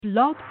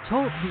Blog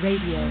Talk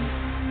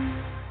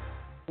Radio.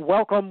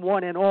 Welcome,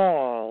 one and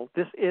all.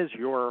 This is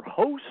your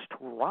host,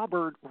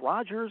 Robert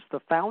Rogers, the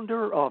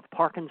founder of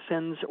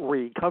Parkinson's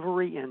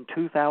Recovery in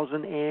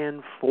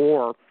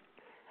 2004.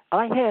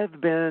 I have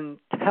been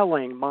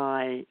telling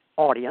my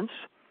audience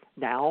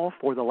now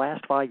for the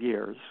last 5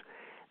 years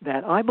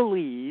that I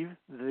believe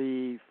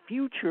the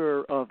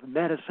future of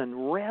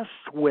medicine rests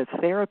with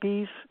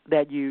therapies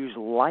that use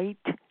light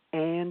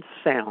and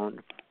sound.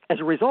 As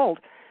a result,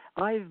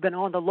 I've been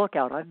on the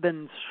lookout. I've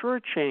been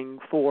searching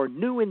for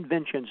new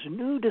inventions,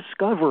 new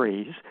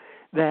discoveries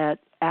that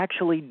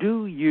actually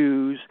do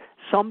use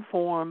some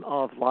form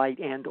of light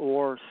and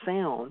or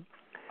sound.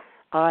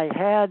 I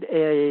had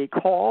a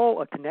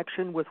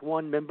connection with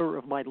one member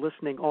of my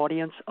listening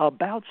audience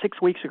about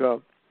 6 weeks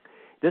ago.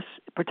 This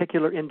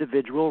particular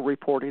individual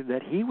reported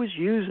that he was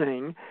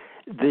using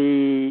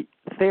the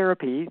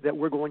therapy that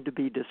we're going to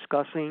be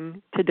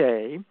discussing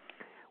today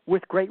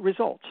with great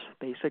results.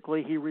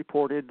 Basically, he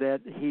reported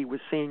that he was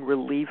seeing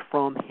relief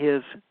from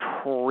his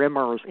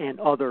tremors and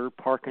other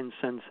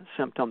Parkinson's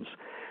symptoms.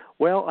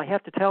 Well, I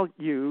have to tell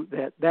you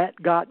that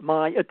got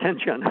my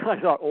attention. I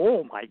thought,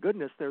 oh my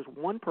goodness, there's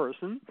one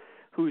person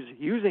who's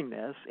using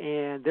this,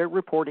 and they're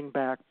reporting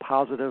back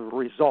positive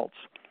results.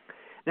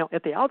 Now,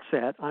 at the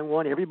outset, I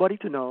want everybody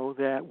to know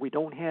that we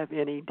don't have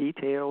any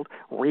detailed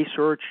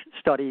research,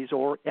 studies,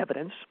 or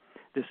evidence.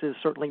 This is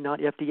certainly not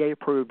FDA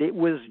approved. It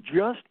was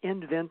just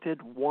invented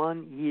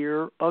 1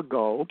 year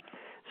ago,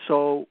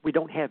 so we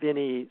don't have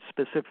any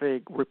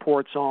specific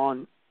reports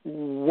on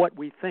what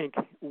we think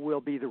will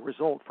be the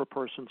result for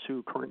persons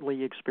who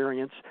currently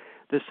experience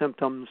the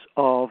symptoms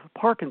of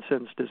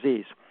Parkinson's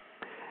disease.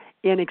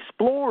 In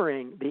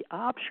exploring the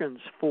options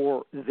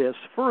for this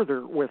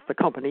further with the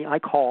company, I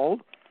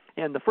called,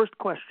 and the first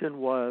question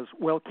was,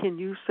 well, can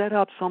you set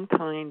up some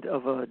kind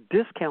of a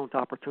discount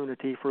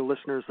opportunity for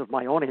listeners of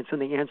my audience? And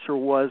the answer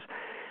was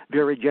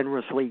very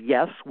generously,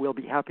 yes, we'll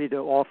be happy to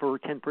offer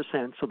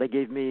 10%. So they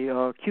gave me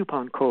a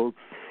coupon code.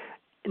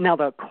 Now,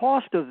 the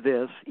cost of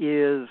this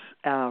is,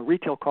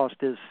 retail cost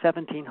is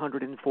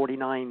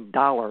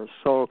 $1,749.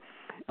 So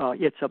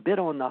it's a bit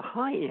on the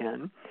high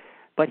end.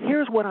 But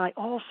here's what I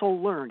also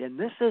learned, and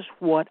this is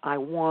what I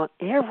want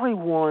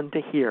everyone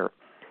to hear.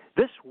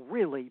 This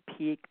really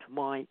piqued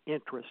my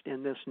interest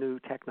in this new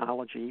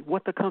technology.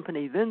 What the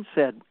company then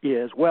said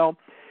is, well,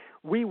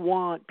 we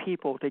want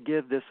people to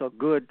give this a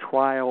good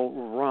trial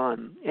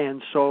run.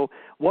 And so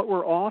what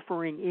we're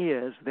offering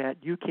is that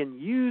you can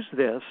use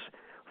this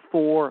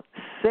for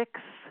 6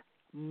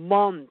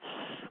 months.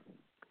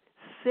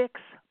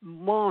 6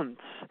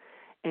 months.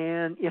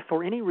 And if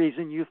for any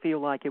reason you feel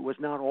like it was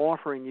not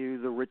offering you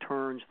the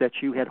returns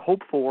that you had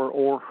hoped for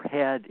or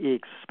had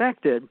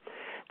expected,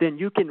 then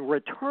you can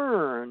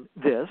return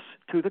this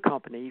to the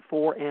company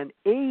for an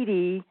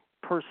 80%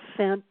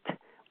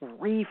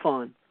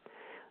 refund.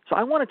 So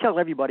I want to tell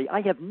everybody,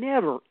 I have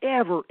never,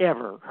 ever,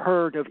 ever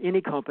heard of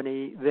any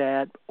company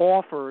that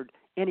offered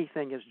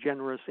anything as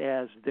generous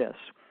as this.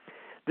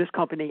 This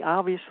company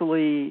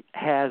obviously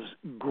has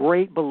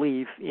great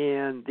belief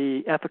in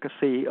the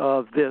efficacy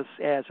of this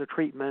as a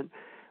treatment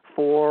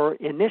for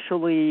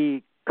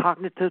initially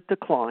cognitive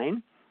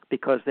decline,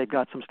 because they've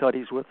got some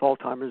studies with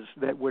Alzheimer's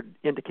that would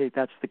indicate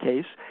that's the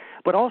case.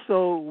 But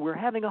also, we're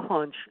having a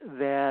hunch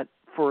that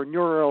for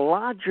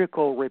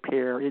neurological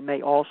repair, it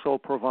may also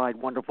provide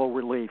wonderful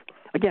relief.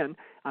 Again,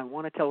 I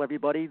want to tell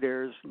everybody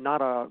there's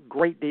not a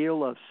great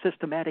deal of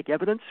systematic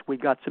evidence. We've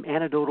got some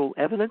anecdotal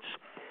evidence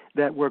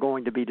that we're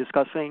going to be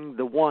discussing.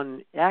 The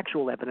one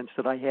actual evidence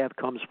that I have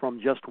comes from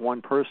just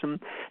one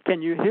person.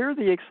 Can you hear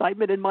the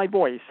excitement in my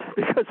voice?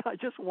 Because I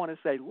just want to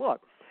say,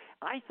 look,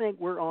 I think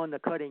we're on the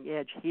cutting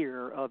edge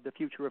here of the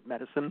future of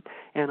medicine,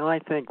 and I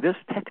think this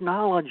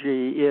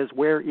technology is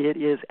where it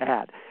is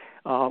at.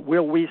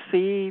 Will we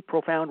see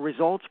profound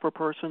results for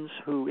persons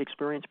who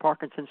experience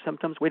Parkinson's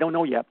symptoms? We don't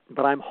know yet,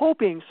 but I'm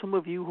hoping some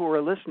of you who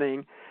are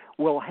listening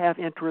will have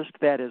interest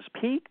that is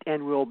piqued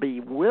and will be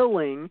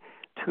willing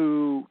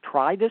to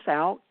try this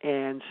out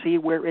and see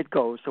where it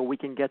goes so we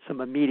can get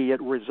some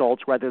immediate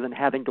results rather than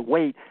having to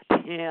wait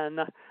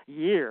 10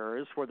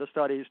 years for the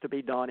studies to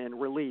be done and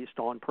released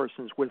on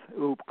persons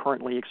who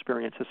currently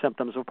experience the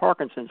symptoms of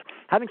Parkinson's.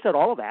 Having said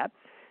all of that,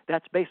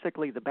 that's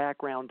basically the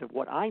background of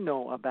what I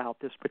know about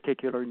this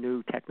particular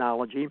new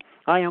technology.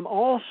 I am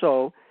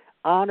also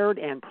honored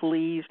and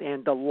pleased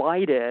and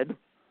delighted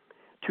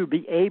to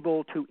be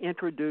able to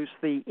introduce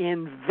the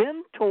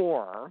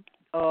inventor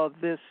of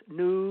this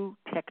new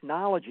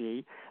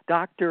technology,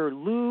 Dr.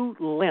 Lou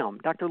Lim.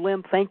 Dr.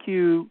 Lim, thank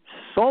you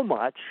so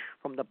much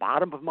from the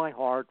bottom of my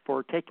heart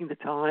for taking the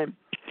time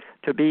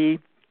to be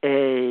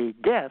a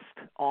guest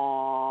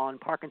on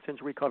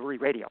Parkinson's Recovery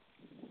Radio.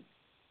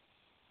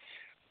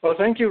 Well,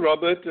 thank you,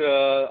 Robert.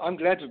 I'm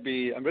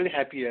really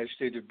happy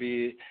actually to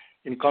be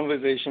in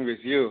conversation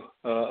with you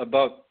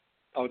about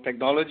our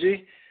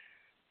technology.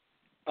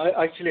 I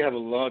actually have a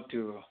lot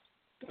to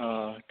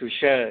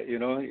share,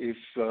 if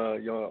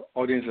your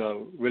audience are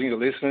willing to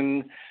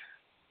listen,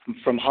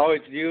 from how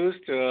it's used,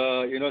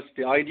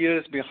 the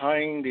ideas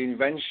behind the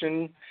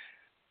invention,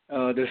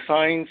 the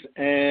science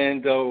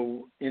and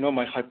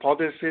my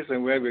hypothesis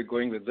and where we're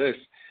going with this.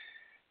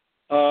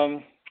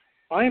 I'm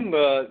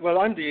the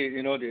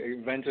the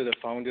inventor, the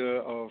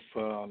founder of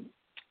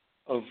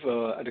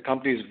the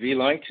company's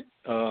V-Light,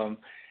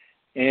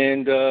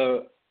 and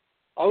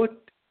our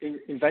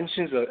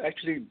inventions are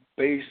actually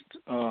based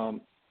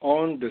on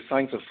the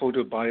science of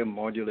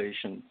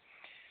photobiomodulation.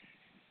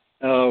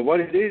 What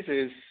it is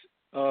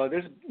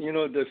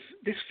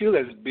this field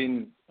has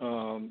been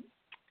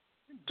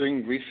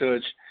doing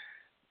research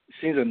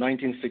since the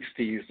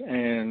 1960s,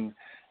 and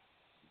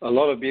a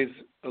lot of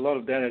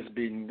that has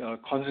been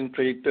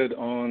concentrated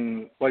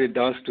on what it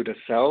does to the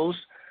cells.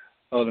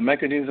 The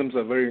mechanisms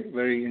are very,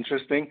 very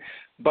interesting.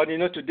 But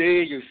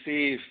today you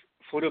see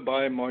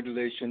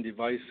photobiomodulation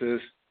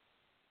devices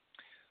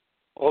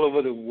all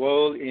over the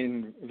world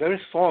in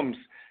various forms.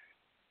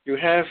 You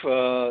have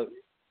the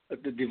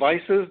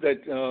devices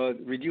that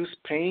reduce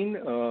pain,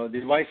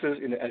 devices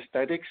in the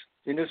aesthetics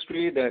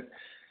industry that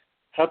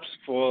helps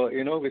for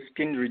with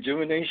skin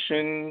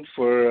rejuvenation,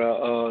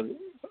 for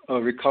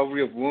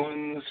recovery of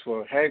wounds,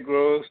 for hair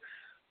growth,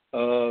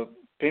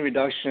 pain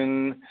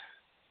reduction,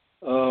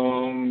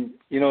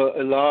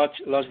 a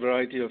large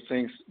variety of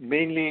things,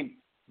 mainly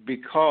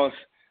because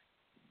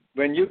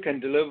when you can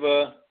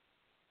deliver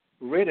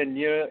red and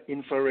near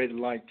infrared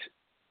light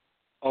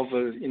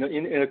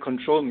in a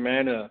controlled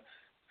manner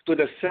to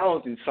the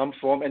cells in some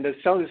form, and the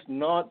cell is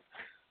not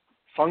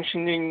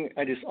functioning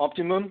at its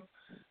optimum,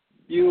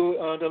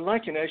 the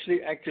light can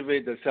actually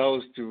activate the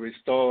cells to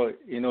restore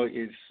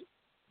its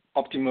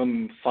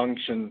optimum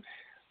function.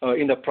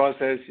 In the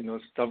process,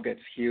 stuff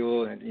gets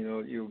healed, and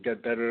you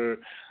get better,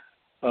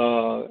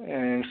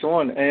 and so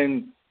on.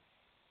 And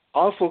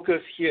our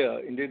focus here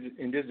in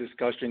this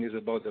discussion is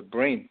about the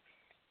brain,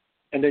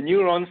 and the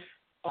neurons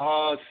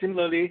are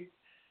similarly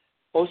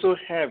also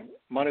have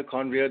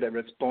mitochondria that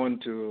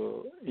respond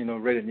to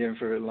red and near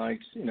infrared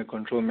lights in a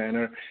controlled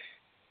manner,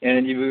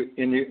 and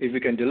if you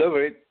can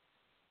deliver it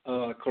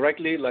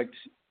correctly, like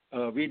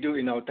we do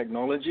in our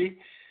technology,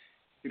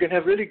 you can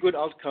have really good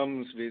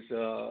outcomes with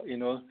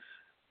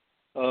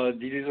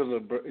diseases of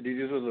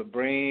the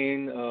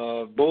brain,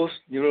 both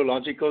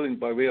neurological and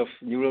by way of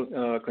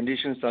neural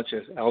conditions such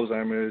as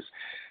Alzheimer's,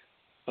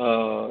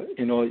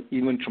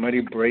 even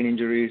traumatic brain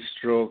injury,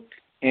 stroke.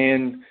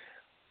 And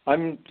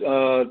I'm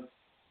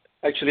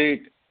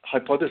actually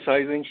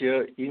hypothesizing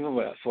here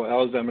even for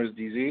Alzheimer's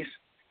disease.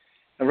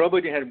 And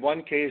Robert, you had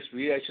one case.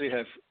 We actually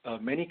have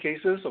many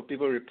cases of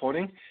people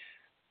reporting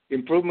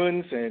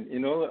improvements and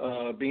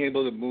being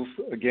able to move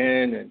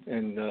again,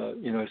 and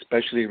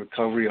especially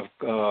recovery of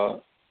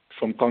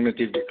from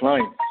cognitive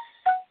decline,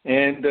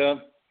 and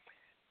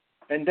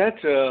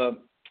that's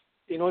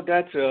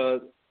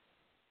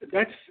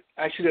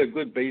actually a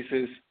good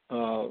basis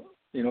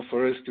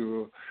for us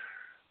to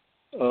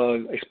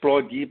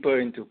explore deeper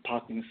into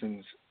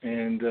Parkinson's.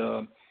 And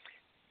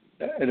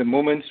at the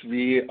moment,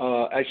 we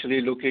are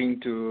actually looking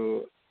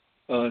to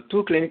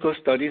 2 clinical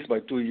studies by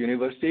 2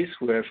 universities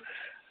who have,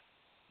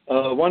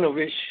 one of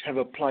which have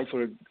applied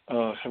for,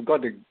 have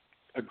got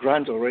a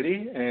grant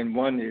already, and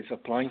one is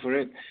applying for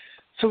it.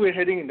 So we're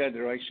heading in that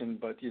direction.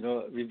 But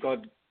we've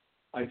got,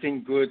 I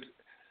think, good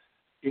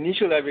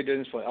initial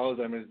evidence for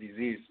Alzheimer's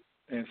disease,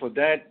 and for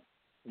that,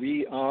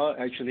 we are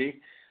actually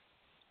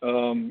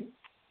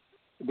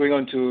going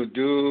on to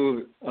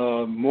do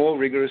more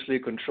rigorously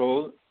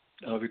controlled.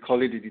 We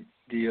call it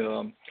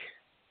the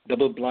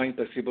double-blind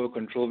placebo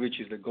control, which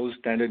is the gold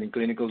standard in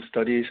clinical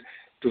studies,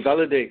 to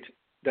validate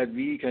that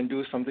we can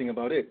do something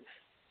about it.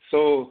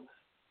 So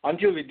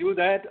until we do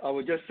that, I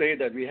would just say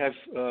that we have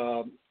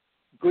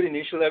good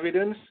initial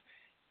evidence,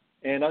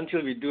 and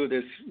until we do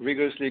this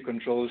rigorously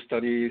controlled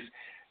studies,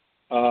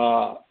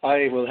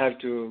 I will have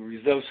to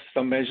reserve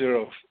some measure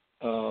of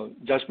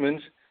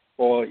judgment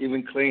or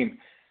even claim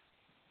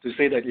to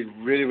say that it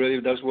really,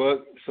 really does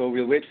work. So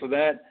we'll wait for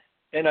that.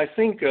 And I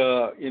think,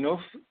 we'll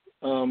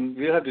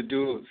have to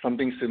do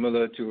something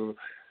similar to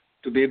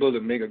be able to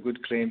make a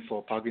good claim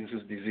for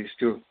Parkinson's disease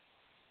too.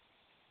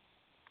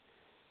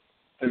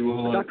 And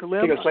we'll Dr.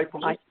 Lim, take a slide.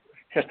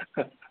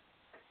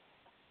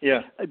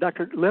 Yeah.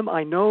 Dr. Lim,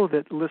 I know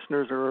that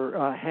listeners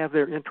have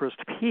their interest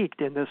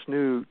piqued in this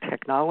new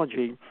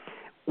technology.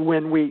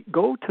 When we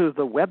go to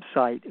the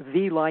website,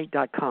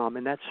 vlight.com,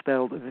 and that's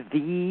spelled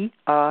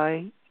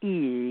VIELIGHT.com,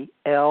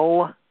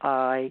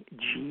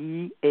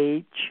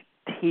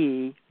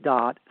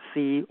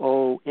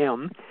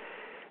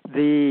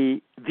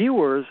 the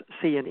viewers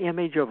see an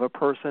image of a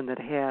person that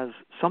has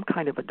some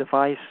kind of a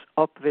device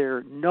up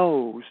their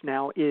nose.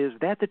 Now, is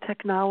that the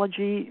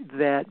technology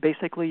that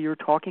basically you're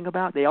talking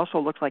about? They also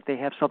look like they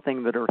have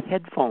something that are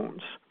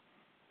headphones.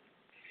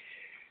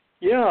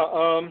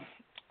 Yeah.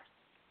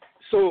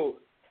 So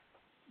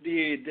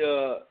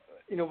the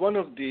one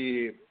of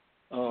the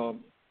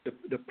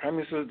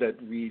premises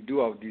that we do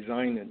our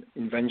design and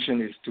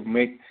invention is to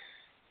make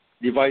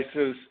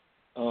devices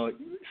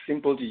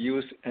simple to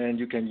use, and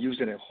you can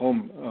use it at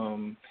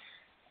home.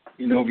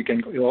 We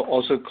can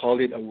also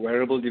call it a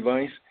wearable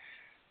device.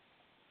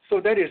 So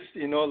that is,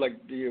 like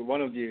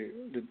one of the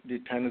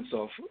tenets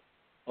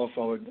of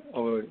our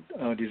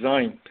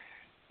design.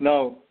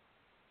 Now,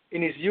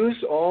 in its use,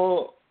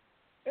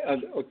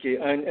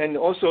 and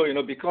also,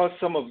 because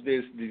some of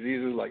these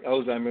diseases like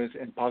Alzheimer's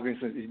and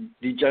Parkinson's is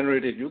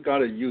degenerative, you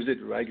gotta use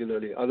it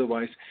regularly.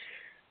 Otherwise,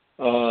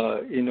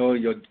 your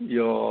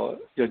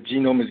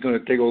genome is going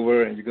to take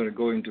over and you're going to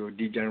go into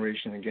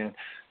degeneration again.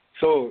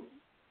 So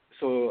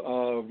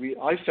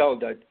I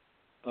felt that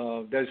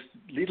there's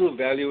little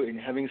value in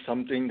having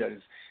something that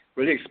is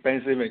really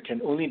expensive and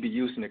can only be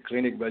used in a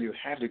clinic where you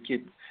have to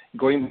keep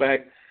going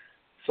back.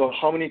 So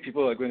how many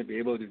people are going to be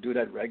able to do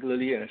that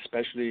regularly, and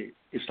especially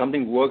if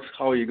something works,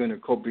 how are you going to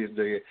cope with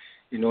the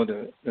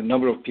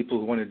number of people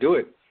who want to do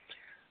it?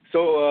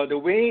 So the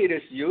way it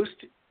is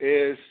used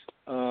is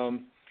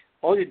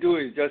all you do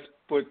is just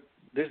put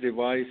this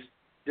device,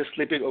 just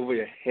slip it over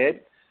your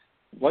head.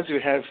 Once you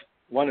have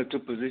one or two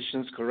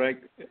positions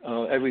correct,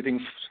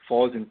 everything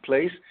falls in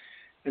place.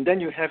 And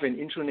then you have an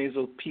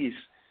intranasal piece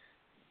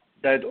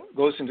that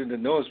goes into the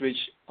nose,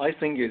 which I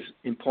think is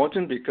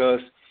important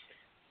because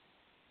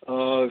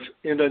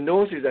the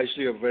nose is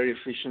actually a very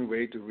efficient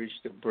way to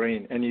reach the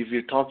brain. And if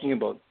you're talking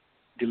about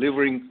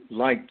delivering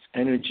light,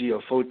 energy,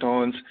 or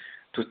photons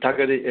to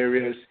targeted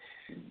areas,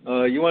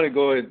 you want to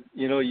go and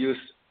use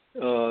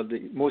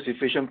the most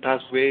efficient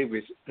pathway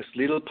with as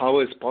little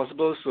power as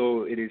possible.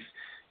 So it is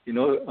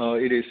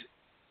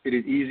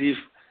easy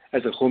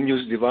as a home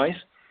use device.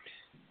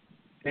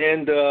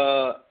 And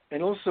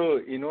also,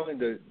 in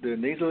the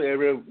nasal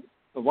area,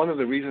 one of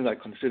the reasons I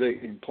consider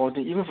it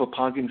important, even for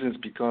Parkinson's,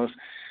 because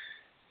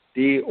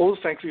the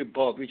olfactory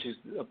bulb, which is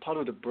a part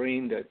of the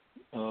brain that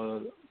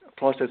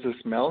processes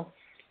smell,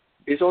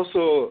 is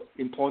also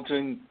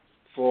important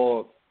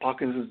for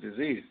Parkinson's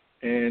disease.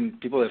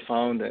 And scientists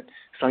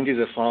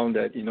have found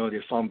that,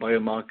 they found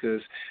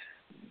biomarkers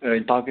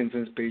in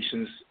Parkinson's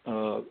patients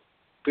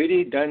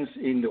pretty dense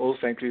in the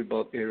olfactory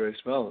bulb area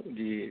as well,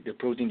 the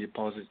protein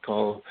deposit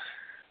called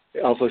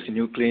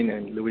alpha-synuclein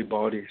and Lewy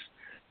bodies.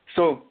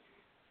 So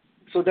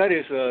that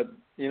is,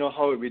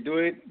 how we do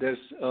it. There's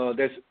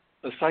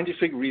a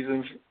scientific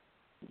reason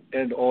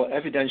or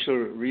evidential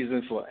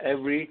reason for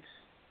every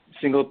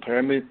single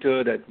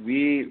parameter that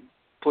we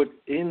put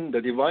in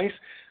the device,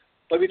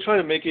 but we try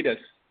to make it as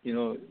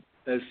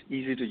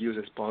easy to use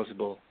as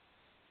possible.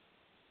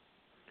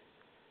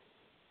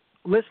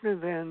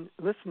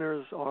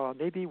 Listeners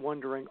may be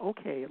wondering,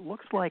 okay, it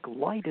looks like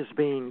light is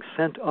being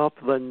sent up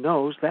the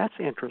nose. That's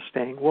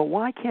interesting. Well,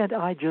 why can't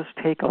I just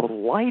take a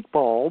light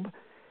bulb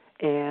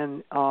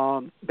and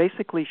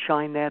basically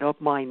shine that up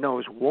my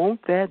nose?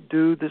 Won't that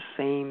do the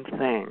same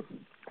thing?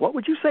 What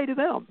would you say to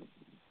them?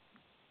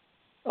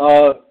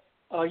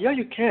 Yeah,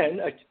 you can.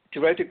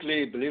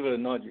 Theoretically, believe it or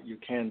not, you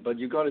can, but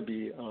you got to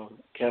be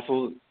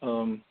careful.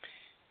 In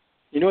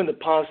the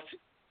past,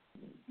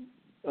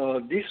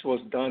 this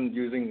was done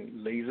using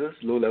lasers,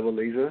 low-level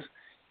lasers,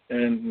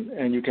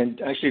 and you can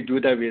actually do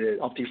that with an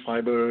optic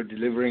fiber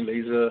delivering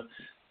laser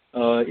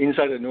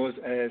inside the nose,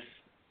 as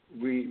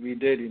we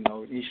did in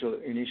our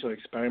initial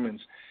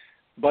experiments.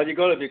 But you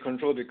got to be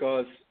controlled,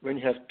 because when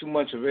you have too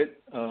much of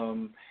it,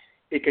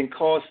 it can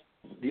cause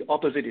the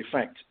opposite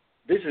effect.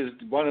 This is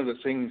one of the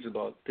things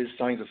about this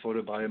science of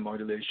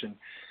photobiomodulation.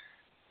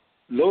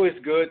 Low is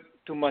good,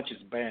 too much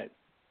is bad.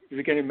 If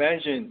you can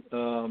imagine,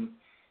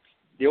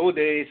 the old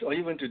days, or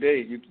even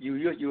today,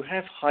 you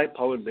have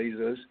high-powered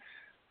lasers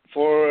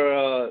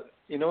for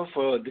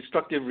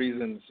destructive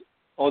reasons.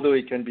 Although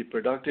it can be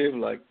productive,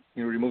 like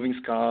removing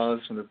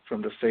scars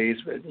from the face,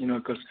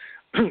 because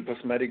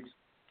cosmetic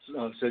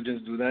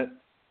surgeons do that.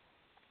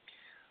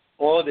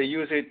 Or they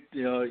use it,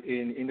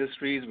 in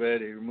industries where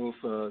they remove,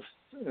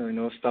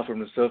 stuff from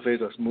the surface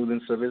or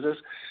smoothen surfaces.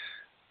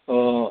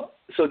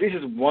 So this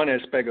is one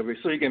aspect of it.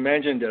 So you can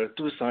imagine there are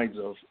two sides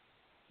of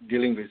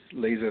dealing with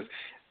lasers.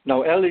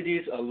 Now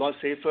LEDs are a lot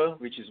safer,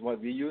 which is what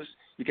we use.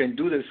 You can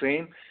do the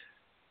same,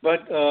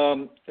 but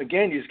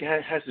again, this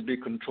has to be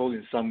controlled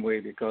in some way,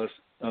 because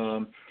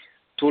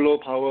too low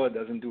power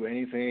doesn't do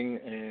anything,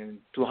 and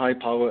too high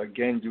power,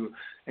 again,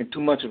 and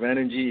too much of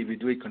energy, if you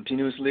do it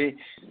continuously,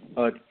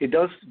 it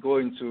does go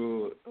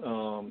into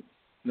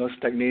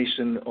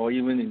stagnation, or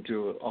even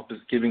into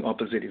giving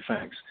opposite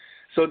effects.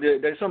 So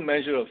there's some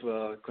measure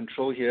of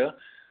control here,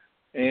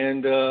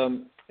 and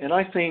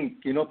I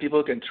think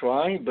people can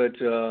try, but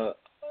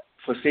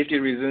for safety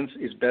reasons,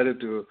 it's better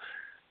to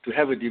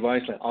have a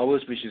device like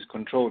ours, which is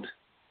controlled.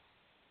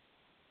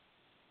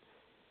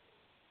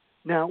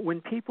 Now,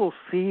 when people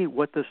see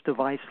what this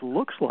device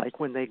looks like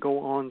when they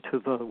go on to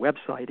the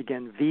website,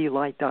 again,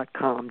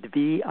 vielight.com,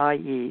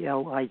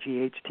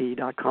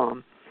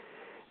 VIELIGHT.com,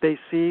 they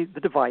see the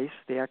device,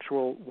 the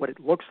actual, what it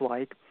looks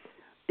like.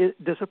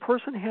 Does a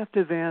person have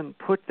to then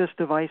put this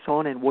device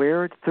on and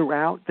wear it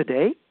throughout the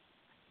day?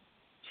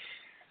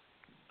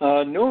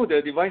 No,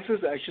 the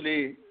devices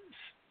actually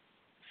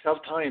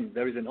self-time.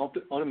 There is an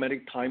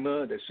automatic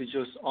timer that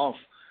switches off,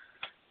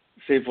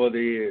 say for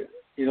the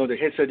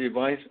headset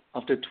device,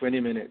 after 20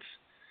 minutes.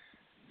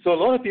 So a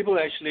lot of people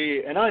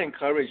actually, and I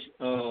encourage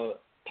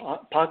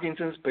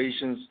Parkinson's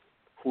patients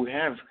who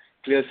have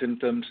clear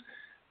symptoms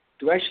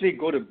to actually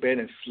go to bed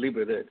and sleep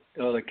with it.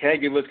 The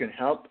caregivers can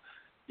help.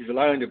 If you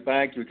lie on your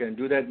back, you can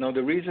do that. Now,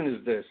 the reason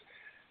is this.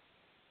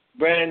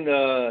 When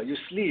you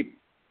sleep,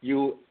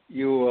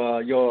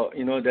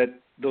 that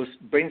those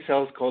brain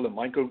cells called the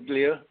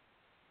microglia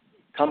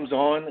comes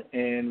on,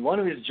 and one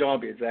of its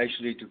job is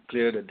actually to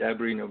clear the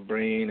debris in your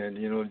brain and,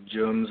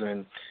 germs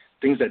and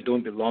things that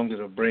don't belong to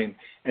the brain.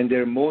 And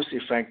they're most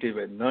effective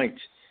at night.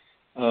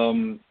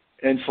 And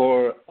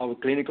for our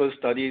clinical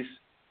studies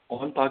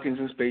on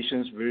Parkinson's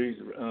patients,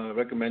 we're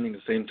recommending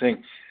the same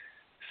thing.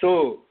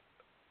 So,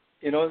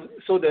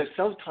 so the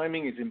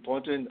self-timing is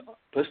important.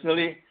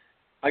 Personally,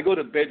 I go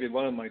to bed with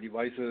one of my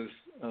devices.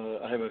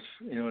 I have a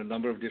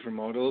number of different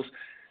models.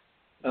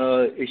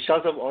 It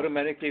shuts off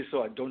automatically,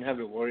 so I don't have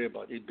to worry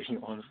about it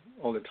being on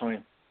all the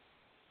time.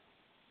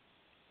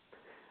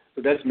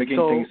 So that's making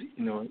things,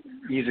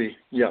 easy.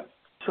 Yeah.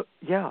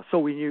 So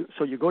when you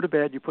go to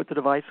bed, you put the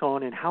device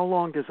on, and how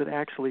long does it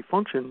actually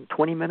function?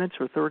 20 minutes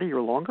or 30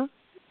 or longer?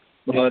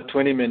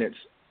 20 minutes.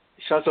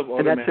 It shuts off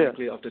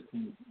automatically after.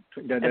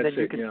 That's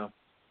it. Yeah.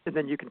 And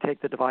then you can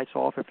take the device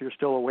off if you're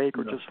still awake,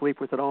 or just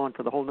sleep with it on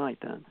for the whole night.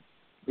 Then.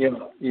 Yeah.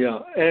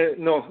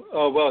 No.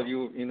 Well,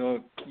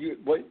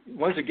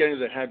 once you get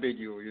into the habit,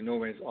 you know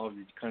when it's off.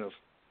 You kind of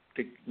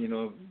take,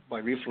 by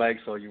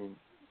reflex, or you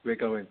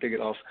wake up and take it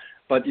off.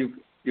 But you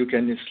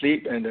can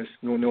sleep, and there's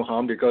no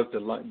harm because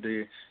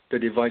the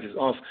device is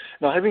off.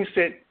 Now, having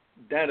said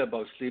that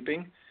about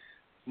sleeping,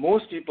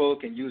 most people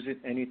can use it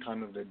any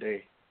time of the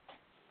day.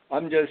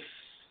 I'm just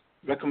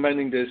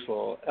recommending this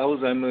for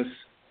Alzheimer's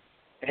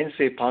and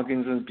say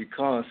Parkinson's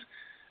because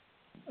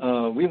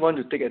we want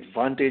to take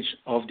advantage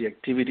of the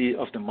activity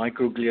of the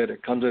microglia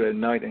that comes out at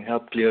night and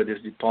help clear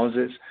these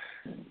deposits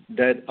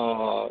that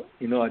are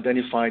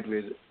identified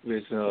with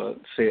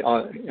say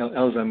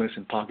Alzheimer's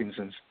and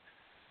Parkinson's.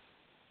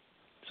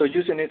 So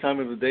use any time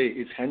of the day.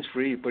 It's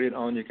hands-free. You put it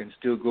on. You can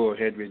still go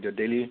ahead with your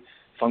daily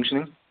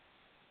functioning.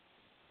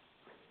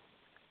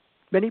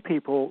 Many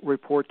people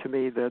report to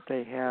me that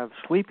they have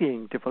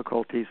sleeping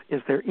difficulties.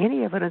 Is there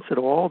any evidence at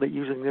all that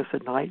using this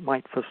at night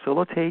might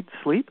facilitate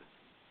sleep?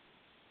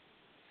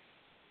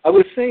 I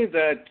would say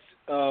that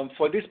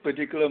for this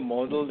particular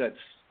model that's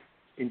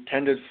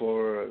intended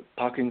for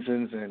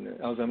Parkinson's and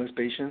Alzheimer's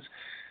patients,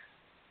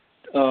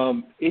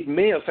 it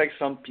may affect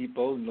some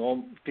people,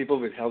 people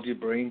with healthy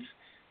brains,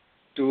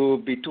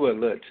 to be too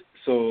alert.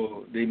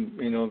 So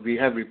we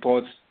have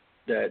reports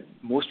that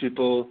most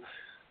people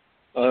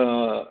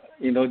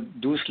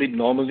do sleep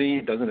normally.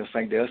 It doesn't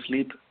affect their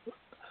sleep.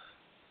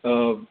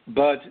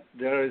 But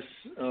there is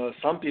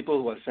some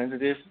people who are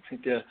sensitive.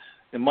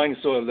 Their mind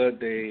is so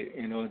alert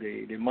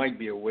they might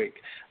be awake.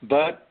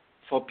 But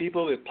for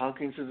people with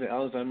Parkinson's and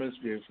Alzheimer's,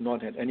 we have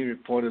not had any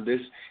report of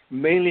this,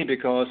 mainly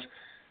because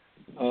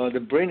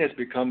the brain has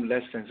become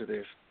less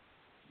sensitive.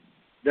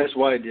 That's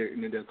why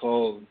they're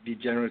called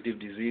degenerative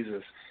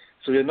diseases.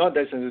 So you're not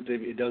that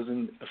sensitive. It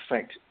doesn't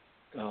affect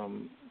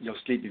your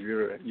sleep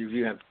if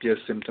you have clear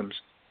symptoms.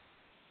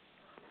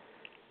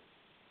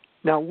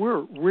 Now,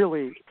 we're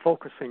really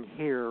focusing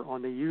here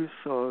on the use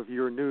of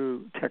your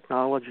new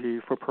technology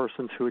for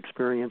persons who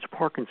experience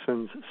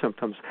Parkinson's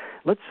symptoms.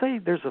 Let's say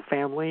there's a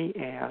family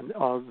and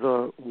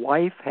the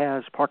wife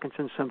has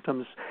Parkinson's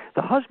symptoms.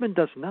 The husband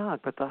does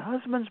not, but the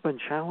husband's been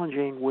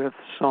challenging with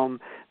some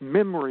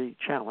memory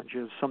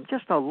challenges,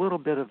 just a little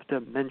bit of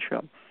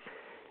dementia.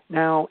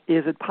 Now,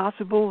 is it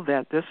possible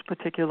that this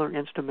particular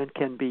instrument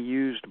can be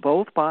used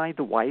both by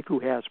the wife who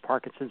has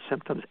Parkinson's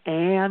symptoms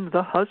and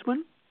the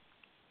husband?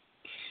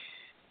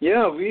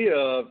 Yeah, we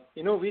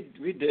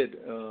did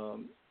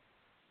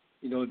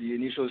the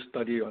initial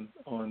study on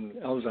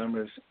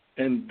Alzheimer's,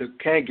 and the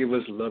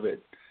caregivers love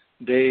it.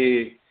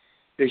 They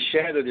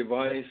share the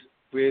device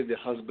with the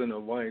husband or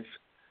wife,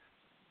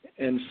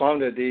 and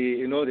found that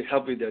they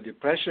help with their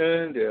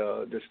depression,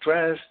 their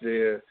stress,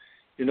 they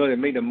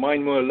make the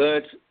mind more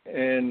alert,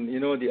 and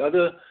the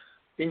other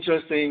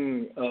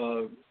interesting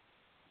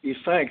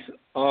effects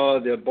are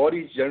their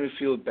bodies generally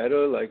feel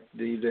better, like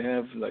they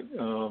have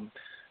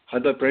high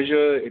blood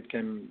pressure, it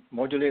can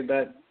modulate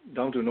that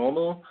down to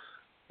normal,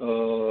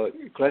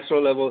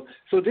 cholesterol level.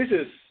 So this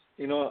is,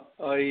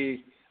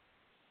 I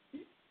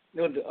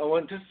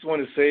just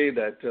want to say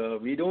that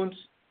we don't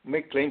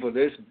make claim for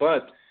this,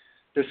 but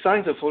the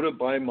science of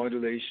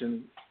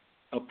photobiomodulation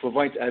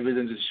provides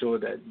evidence to show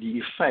that the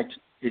effect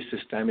is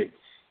systemic.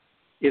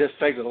 It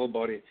affects the whole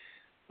body.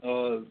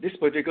 This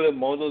particular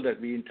model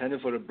that we intended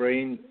for the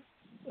brain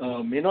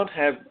may not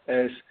have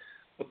as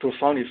a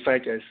profound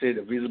effect as, say,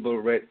 the visible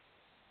red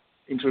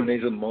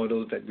intranasal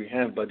models that we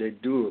have, but they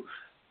do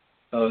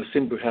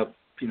seem to help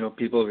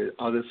people with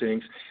other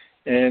things.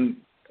 And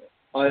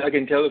I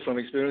can tell you from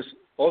experience,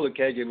 all the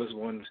caregivers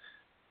want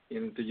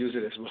to use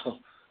it as well,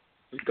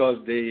 because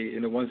they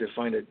once they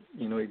find that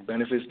it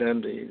benefits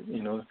them,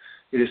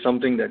 it is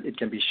something that it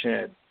can be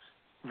shared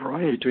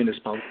between the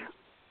spouse.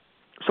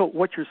 So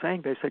what you're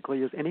saying basically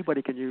is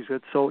anybody can use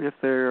it. So if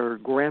they're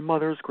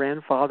grandmothers,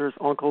 grandfathers,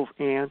 uncles,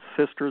 aunts,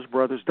 sisters,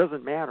 brothers,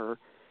 doesn't matter.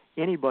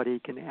 anybody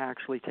can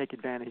actually take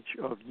advantage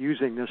of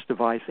using this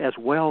device as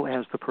well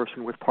as the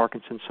person with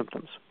Parkinson's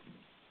symptoms.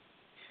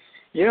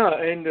 Yeah,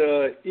 and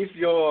if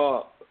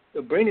your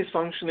brain is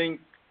functioning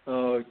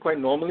quite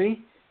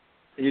normally,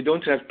 and you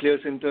don't have clear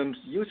symptoms,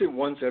 use it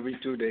once every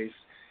 2 days.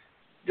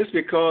 Just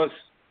because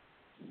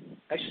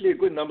actually a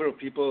good number of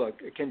people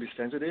can be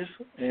sensitive,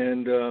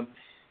 and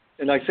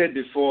I said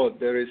before,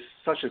 there is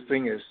such a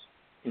thing as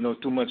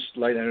too much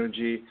light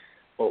energy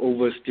or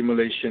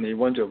overstimulation. You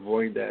want to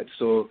avoid that.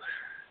 So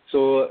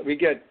we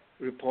get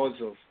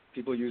reports of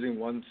people using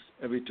once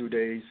every 2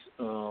 days,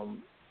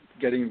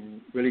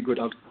 getting really good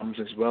outcomes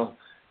as well,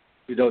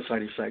 without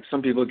side effects.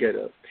 Some people get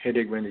a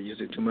headache when they use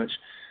it too much,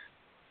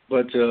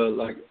 but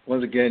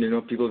once again,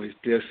 people with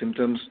clear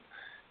symptoms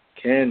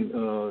can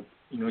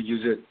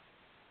use it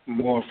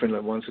more often,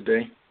 like once a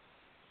day.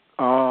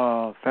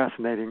 Ah,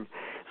 fascinating.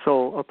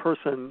 So a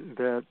person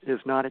that is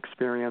not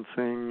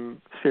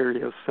experiencing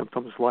serious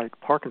symptoms like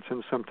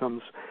Parkinson's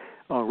symptoms,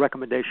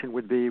 recommendation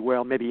would be,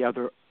 well, maybe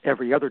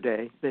every other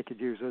day they could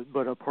use it,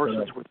 but a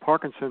person with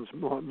Parkinson's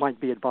might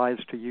be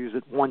advised to use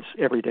it once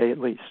every day at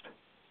least.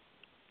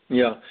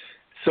 Yeah.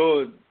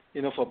 So,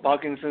 for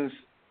Parkinson's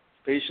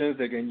patients,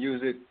 they can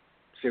use it,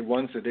 say,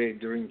 once a day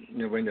during,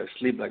 when they're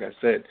asleep, like I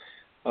said.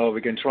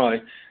 We can try.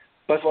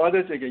 But for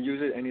others, they can use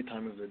it any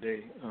time of the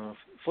day.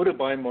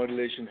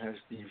 Photobiomodulation has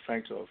the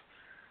effect of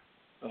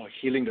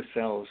healing the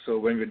cells. So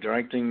when we're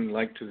directing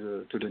light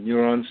to the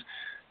neurons,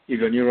 if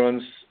your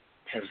neurons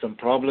have some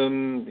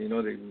problem, they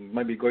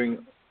might be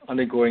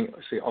undergoing,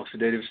 say,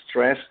 oxidative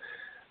stress,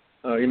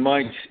 it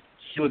might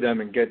heal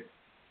them and get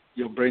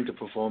your brain to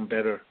perform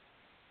better.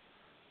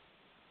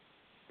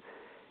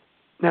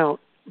 Now,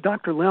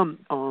 Dr. Lim,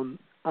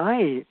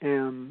 I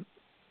am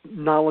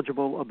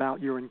knowledgeable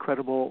about your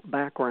incredible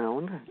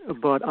background,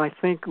 but I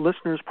think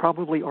listeners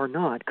probably are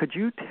not. Could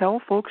you tell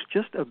folks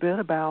just a bit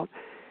about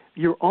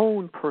your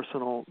own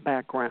personal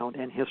background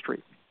and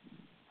history?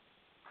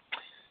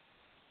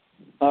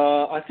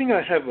 I think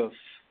I have a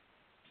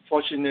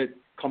fortunate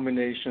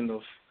combination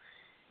of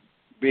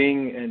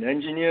being an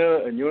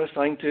engineer, a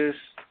neuroscientist,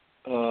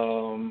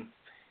 and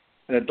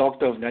a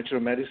doctor of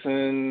natural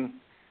medicine.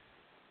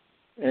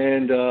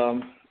 And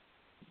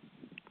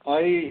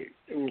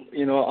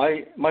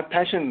my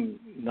passion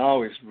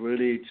now is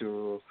really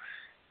to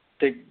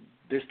take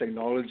this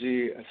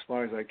technology as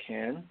far as I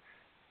can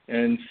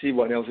and see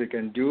what else it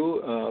can do,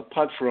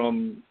 apart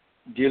from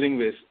dealing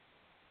with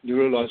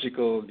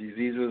neurological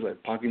diseases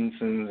like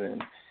Parkinson's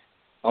and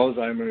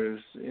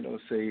Alzheimer's,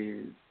 say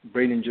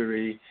brain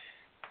injury.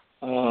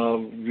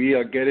 We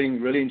are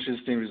getting really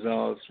interesting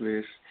results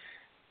with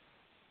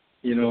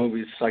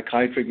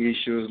psychiatric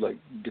issues like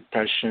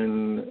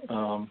depression.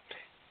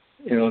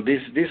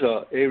 These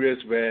are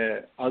areas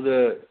where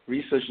other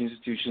research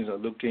institutions are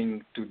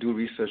looking to do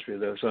research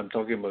with us. So I'm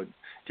talking about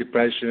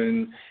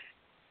depression,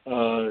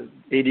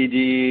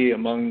 ADD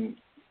among,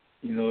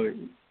 the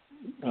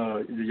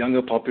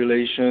younger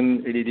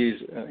population. ADD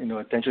is,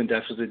 attention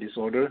deficit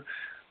disorder.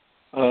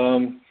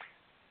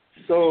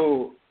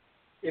 So,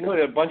 there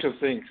are a bunch of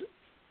things.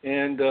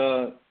 And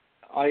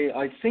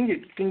I think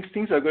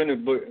things are going to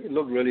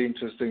look really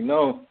interesting.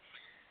 Now,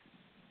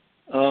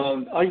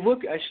 I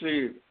work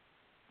actually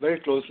very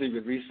closely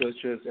with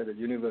researchers at the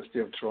University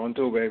of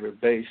Toronto, where we're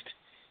based.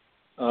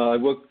 I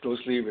work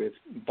closely with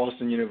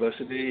Boston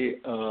University,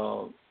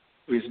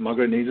 with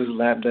Margaret Nazar's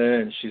lab there,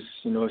 and she's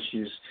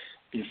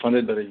been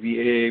funded by the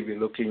VA. We're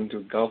looking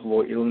into Gulf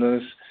War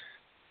illness,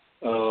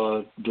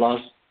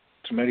 blast,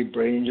 traumatic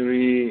brain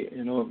injury.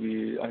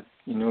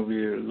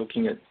 We're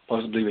looking at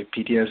possibly with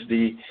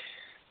PTSD,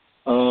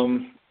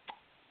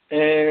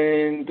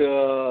 and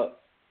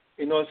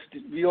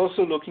we're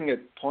also looking at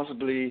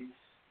possibly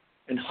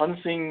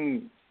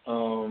enhancing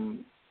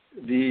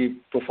the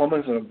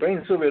performance of the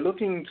brain. So we're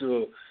looking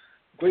to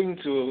going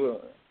to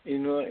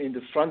in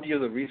the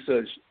frontiers of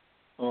research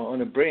on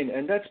the brain,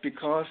 and that's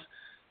because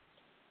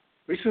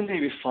recently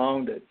we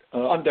found that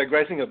I'm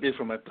digressing a bit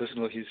from my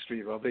personal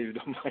history, Robert, if you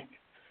don't mind.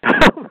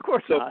 Of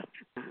course not.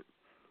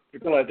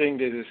 Because I think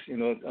this is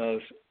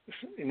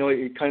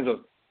it kind of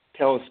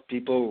tells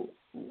people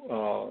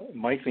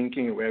my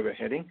thinking and where we're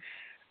heading.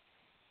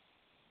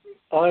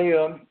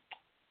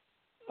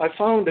 I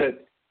found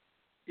that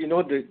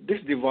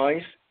this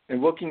device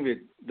and working with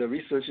the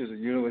researchers at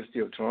the University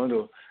of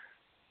Toronto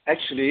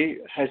actually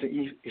has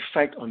an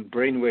effect on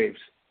brain waves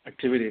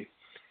activity.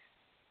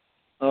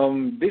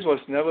 This was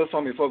never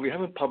found before. We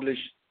haven't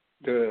published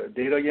the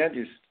data yet.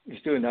 It's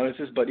still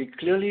analysis, but it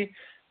clearly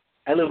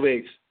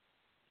elevates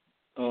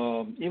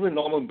even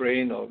normal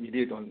brain, or we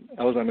did on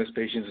Alzheimer's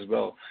patients as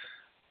well.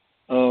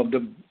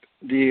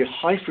 The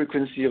high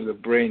frequency of the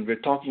brain, we're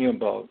talking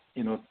about,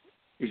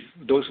 if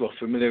those who are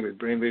familiar with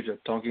brain waves are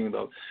talking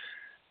about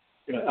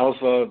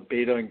alpha,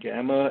 beta, and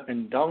gamma,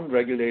 and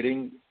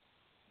down-regulating,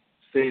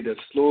 say, the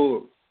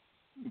slow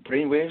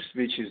brain waves,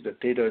 which is the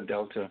theta and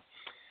delta.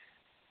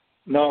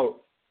 Now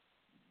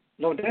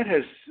that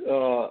has, there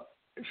are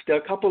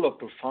a couple of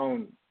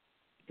profound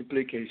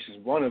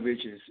implications, one of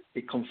which is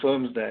it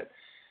confirms that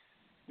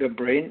the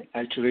brain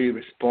actually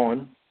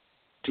responds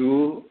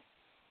to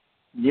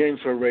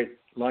near-infrared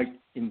light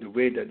in the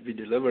way that we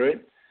deliver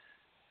it.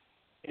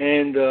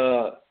 And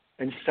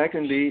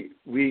secondly,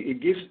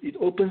 it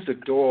opens the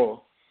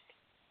door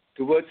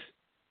towards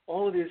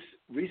all this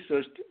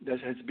research that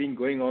has been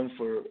going on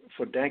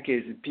for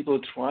decades. People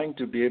trying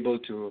to be able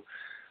to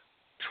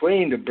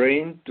train the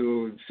brain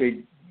to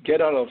say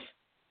get out of,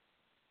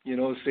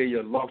 say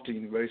you're locked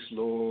in very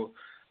slow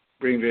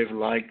brainwave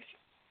like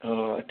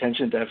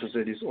attention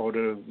deficit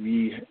disorder.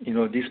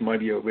 This might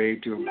be a way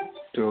to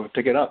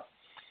take it up.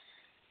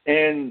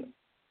 And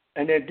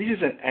then this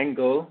is an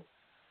angle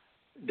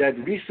that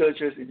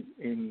researchers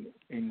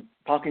in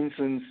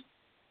Parkinson's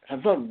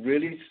have not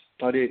really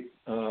studied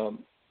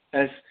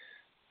as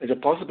a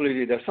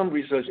possibility. There are some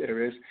research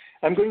areas.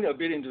 I'm going a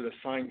bit into the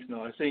science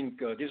now. I think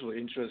this will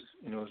interest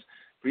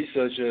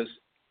researchers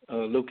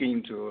looking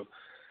into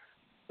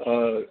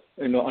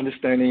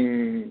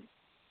understanding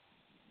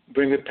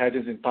brainwave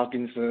patterns in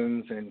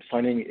Parkinson's and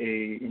finding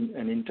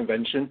an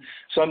intervention.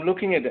 So I'm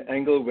looking at the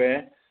angle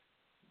where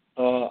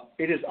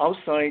it is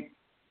outside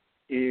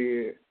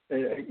the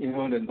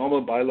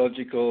normal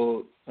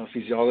biological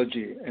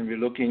physiology, and we're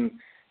looking.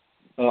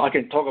 I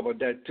can talk about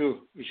that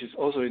too, which is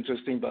also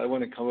interesting. But I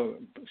want to cover,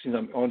 since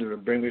I'm on the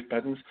brainwave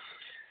patterns,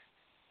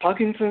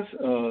 Parkinson's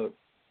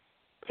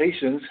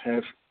patients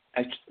have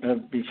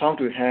been found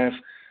to have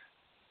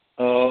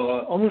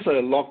almost like a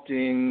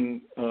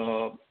locked-in,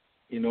 a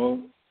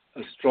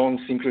strong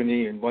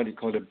synchrony in what you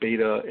call the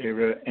beta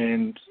area.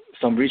 And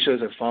some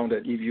research have found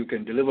that if you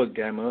can deliver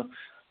gamma,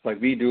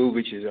 like we do,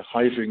 which is a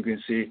high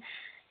frequency,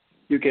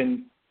 you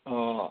can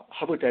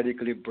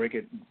hypothetically break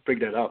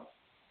that up.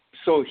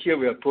 So here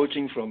we're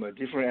approaching from a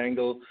different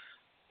angle,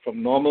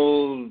 from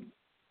normal,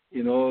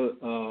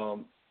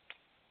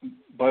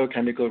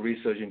 biochemical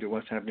research into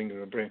what's happening in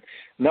the brain.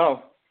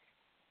 Now,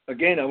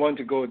 again, I want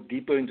to go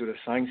deeper into the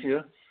science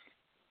here.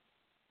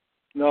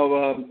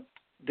 Now,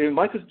 the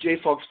Michael J.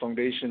 Fox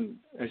Foundation,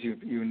 as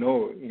you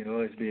know,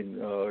 has been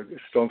a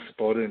strong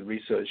supporter in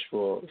research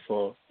for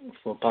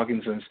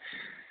Parkinson's.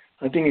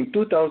 I think in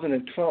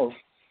 2012,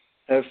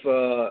 have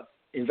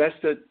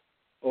invested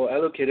or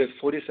allocated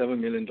 $47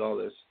 million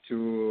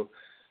to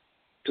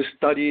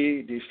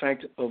study the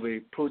effect of a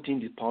protein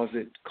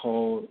deposit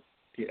called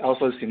the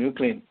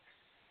alpha-synuclein,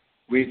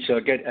 which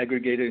get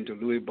aggregated into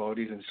Lewy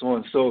bodies and so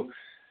on.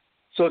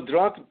 So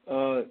drug,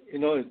 the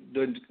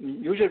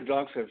usual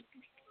drugs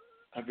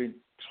have been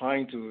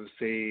trying to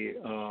say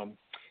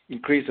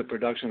increase the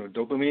production of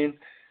dopamine,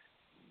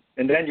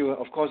 and then you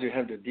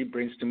have the deep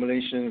brain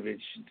stimulation,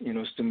 which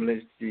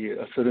stimulates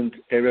a certain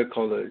area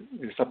called the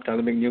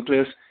subthalamic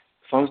nucleus.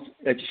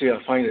 Actually, I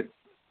find that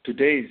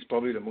today is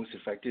probably the most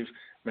effective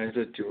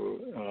method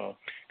to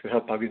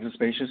help Parkinson's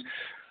patients.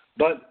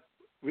 But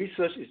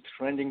research is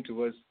trending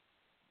towards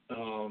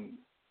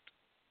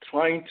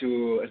trying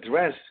to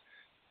address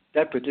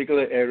that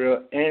particular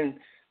area, and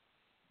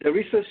the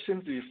research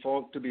seems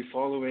to be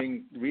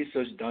following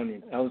research done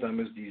in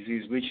Alzheimer's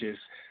disease, which is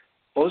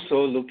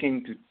also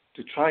looking to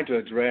try to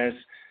address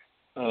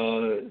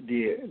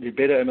the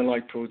beta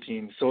amyloid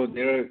protein. So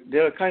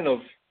there are kind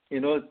of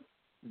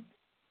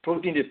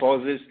protein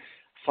deposits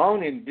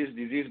found in these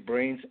disease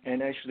brains,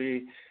 and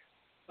actually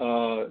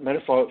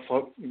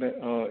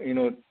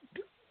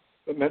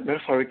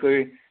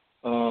metaphorically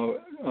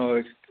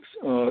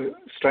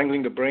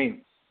strangling the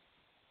brain,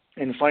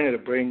 and find that the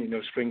brain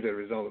shrinks as a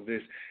result of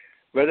this.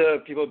 Whether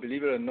people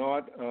believe it or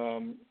not,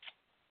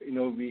 it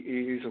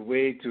is a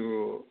way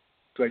to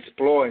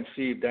explore and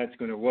see if that's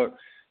going to work.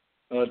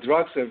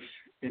 Drugs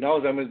in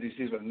Alzheimer's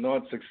disease have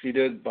not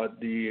succeeded, but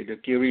the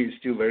theory is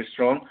still very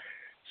strong.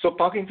 So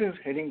Parkinson's is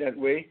heading that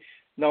way.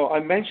 Now, I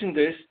mentioned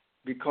this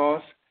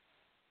because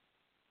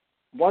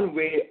one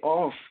way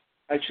of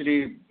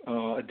actually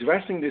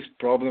addressing this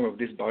problem of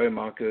these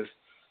biomarkers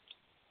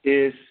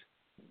is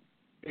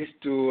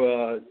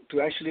to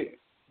actually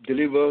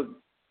deliver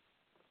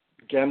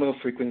gamma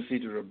frequency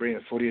to the brain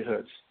at 40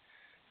 hertz.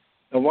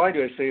 Now, why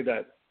do I say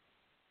that?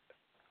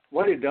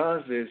 What it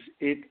does is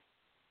it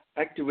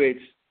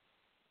activates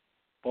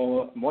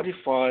or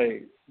modify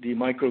the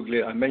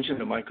microglia. I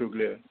mentioned the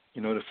microglia,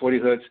 the 40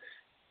 hertz.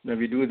 When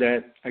we do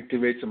that,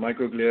 activates the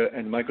microglia,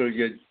 and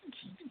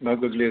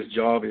microglia's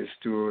job is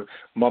to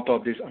mop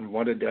up this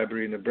unwanted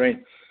debris in the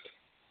brain.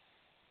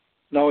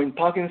 Now, in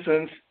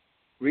Parkinson's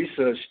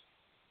research,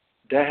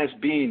 there has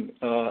been,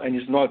 and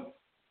it's not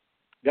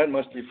that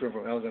much different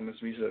from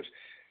Alzheimer's research,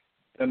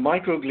 the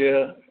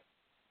microglia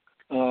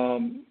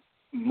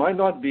might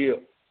not be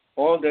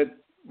all that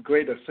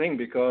great a thing,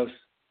 because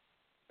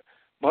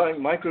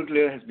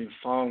microglia has been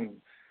found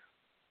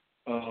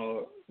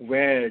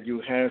where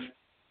you have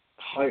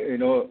high,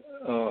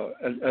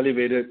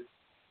 elevated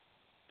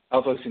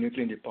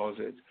alpha-synuclein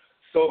deposits.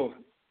 So,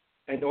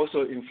 and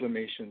also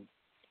inflammation.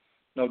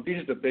 Now, this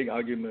is the big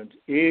argument: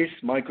 is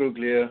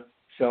microglia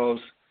cells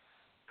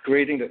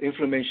creating the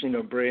inflammation in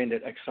the brain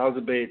that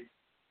exacerbate,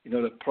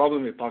 the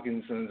problem with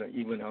Parkinson's and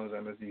even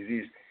Alzheimer's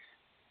disease?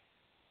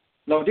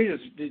 Now, this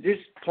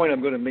point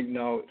I'm going to make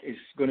now is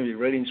going to be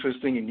really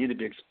interesting and need to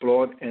be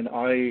explored, and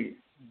I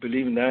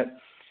believe in that.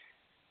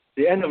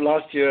 the end of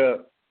last year,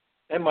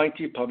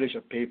 MIT published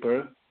a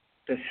paper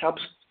that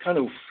helped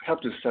to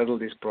settle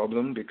this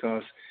problem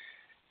because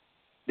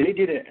they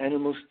did an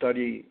animal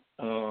study,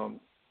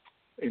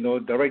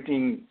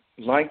 directing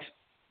light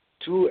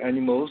to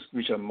animals,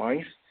 which are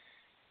mice,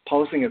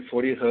 pulsing at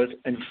 40 hertz,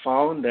 and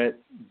found that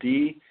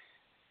the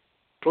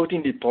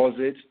protein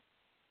deposits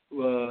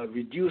were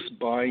reduced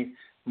by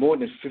more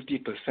than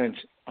 50%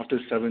 after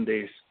 7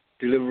 days,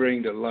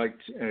 delivering the light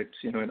at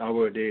an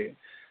hour a day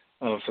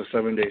for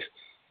 7 days.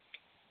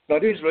 Now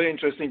this is very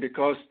interesting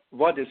because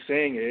what they're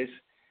saying is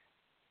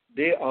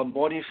they are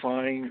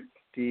modifying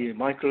the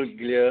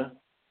microglia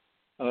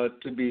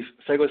to be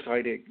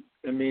phagocytic.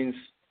 It means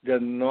they're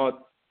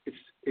not.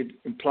 It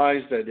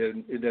implies that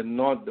they're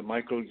not the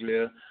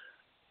microglia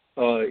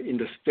in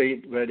the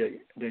state where they're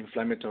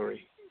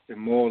inflammatory. They're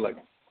more like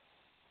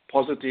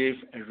positive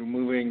and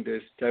removing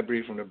this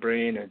debris from the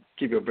brain and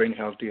keep your brain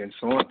healthy and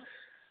so on.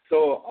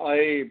 So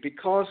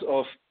because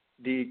of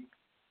the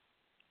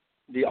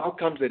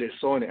outcomes that they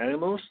saw in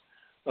animals,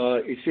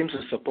 it seems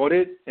to support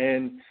it.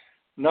 And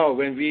now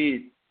when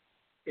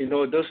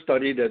those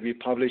study that we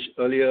published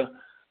earlier,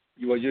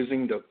 you were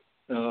using the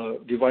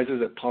devices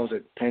that pulse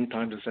at 10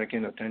 times a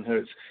second or 10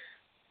 hertz.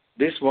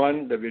 This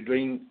one that we're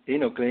doing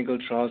in our clinical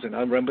trials, and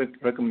I'm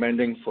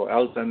recommending for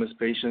Alzheimer's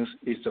patients,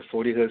 is the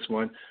 40 hertz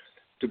one,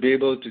 to be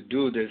able to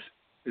do this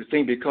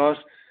thing, because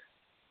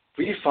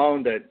we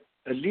found that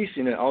at least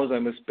in an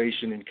Alzheimer's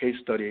patient in case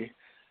study,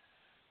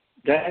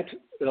 that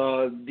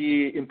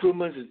the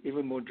improvements is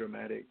even more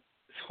dramatic.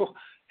 So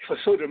it was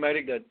so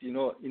dramatic that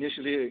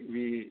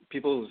initially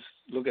people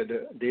look at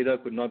the data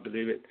could not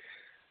believe it.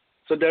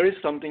 So there is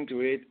something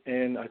to it,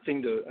 and I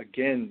think the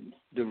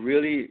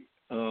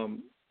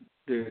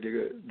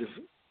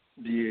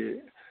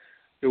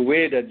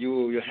way that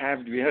we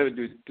have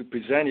to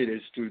present it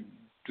is to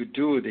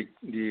do the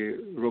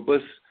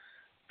robust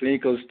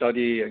clinical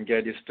study and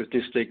get the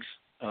statistics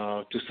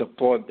to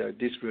support that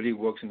this really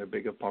works in a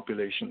bigger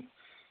population.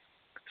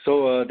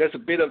 So that's a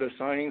bit of the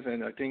science,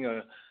 and I think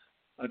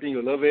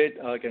you'll love it.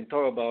 I can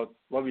talk about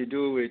what we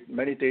do with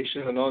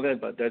meditation and all that,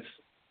 but that's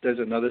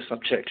another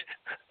subject.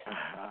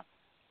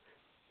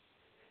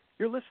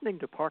 You're listening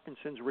to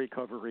Parkinson's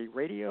Recovery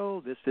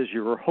Radio. This is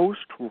your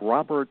host,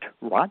 Robert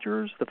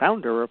Rogers, the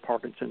founder of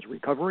Parkinson's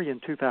Recovery in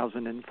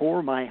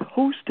 2004. My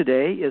host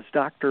today is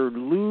Dr.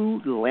 Lou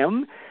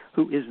Lim,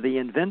 who is the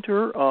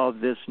inventor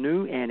of this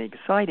new and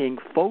exciting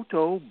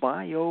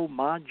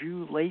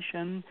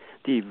photobiomodulation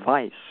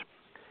device.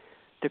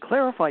 To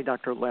clarify,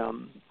 Dr.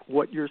 Lim,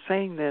 what you're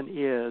saying then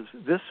is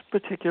this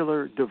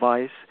particular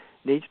device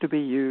needs to be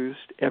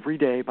used every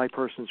day by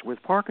persons with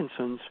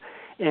Parkinson's,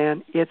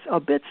 and it's a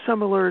bit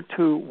similar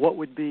to what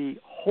would be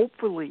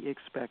hopefully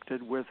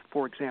expected with,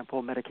 for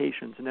example,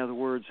 medications. In other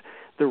words,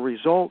 the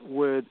result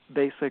would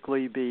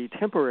basically be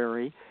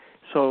temporary.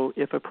 So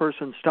if a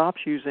person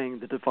stops using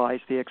the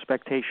device, the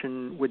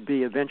expectation would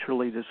be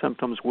eventually the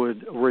symptoms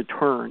would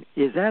return.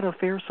 Is that a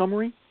fair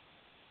summary?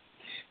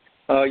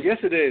 Yes,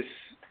 it is.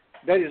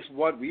 That is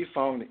what we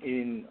found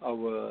in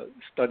our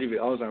study with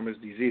Alzheimer's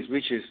disease,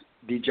 which is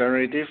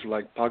degenerative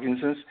like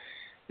Parkinson's.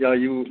 Yeah,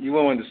 you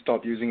won't want to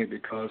stop using it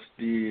because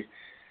the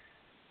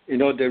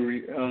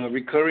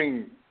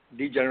recurring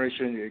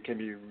degeneration, it can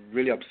be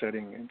really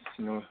upsetting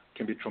and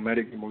can be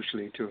traumatic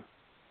emotionally too.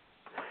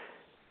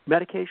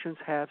 Medications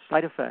have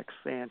side effects,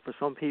 and for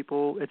some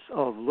people it's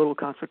of little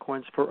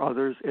consequence. For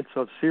others, it's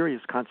of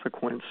serious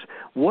consequence.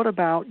 What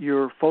about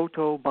your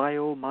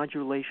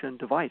photobiomodulation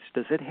device?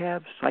 Does it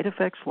have side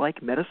effects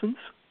like medicines?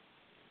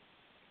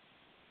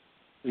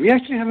 We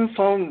actually haven't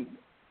found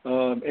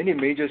any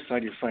major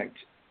side effects.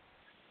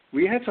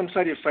 We had some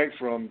side effects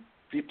from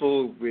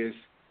people with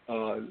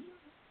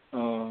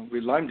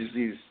Lyme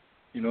disease,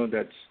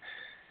 that's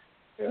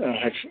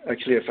has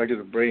actually affected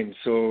the brain.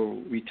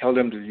 So we tell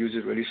them to use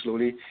it really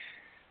slowly.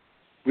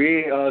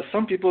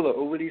 Some people are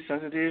overly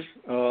sensitive.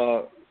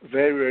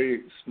 Very,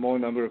 very small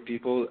number of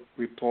people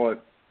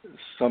report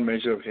some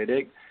measure of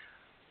headache.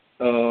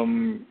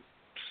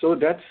 So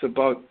that's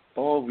about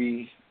all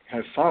we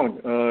have found.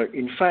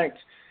 In fact,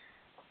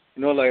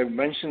 like I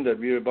mentioned that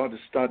we're about to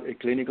start a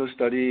clinical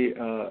study.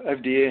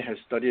 FDA has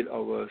studied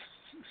our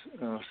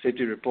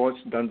safety reports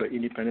done by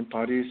independent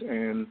parties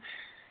and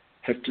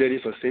have cleared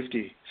it for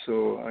safety.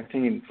 So I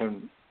think in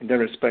that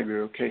respect,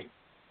 we're okay.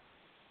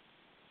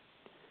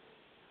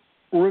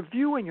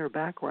 Reviewing your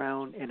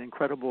background and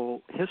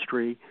incredible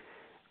history,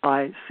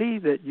 I see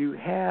that you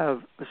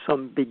have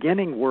some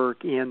beginning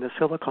work in the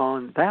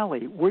Silicon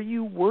Valley. Were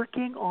you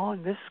working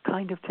on this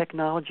kind of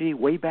technology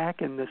way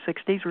back in the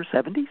 60s or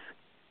 70s?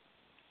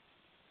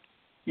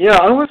 Yeah,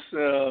 I was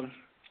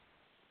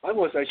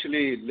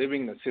actually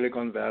living in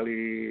Silicon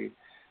Valley,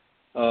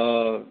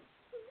 for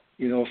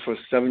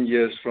 7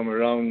 years, from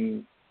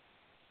around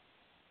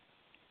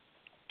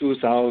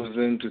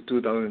 2000 to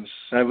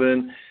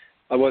 2007.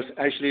 I was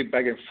actually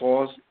back and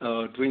forth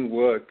doing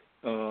work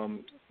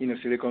in the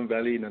Silicon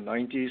Valley in the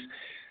 90s.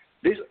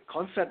 This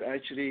concept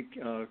actually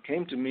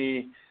came to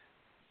me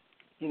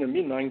in the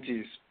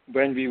mid-90s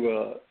when we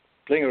were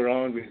playing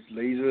around with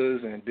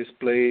lasers and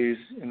displays,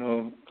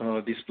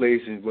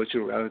 displays in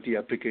virtual reality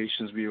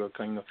applications. We were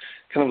kind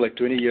of like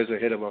 20 years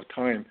ahead of our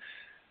time.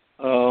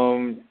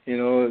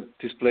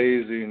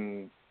 Displays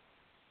in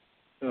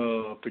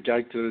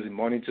projectors and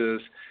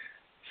monitors.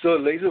 So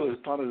laser was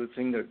part of the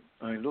thing that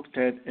I looked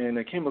at, and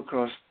I came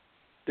across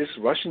this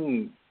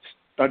Russian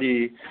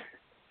study,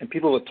 and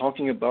people were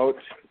talking about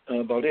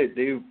it.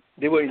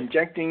 They were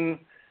injecting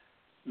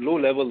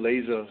low-level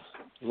laser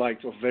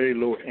light of very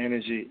low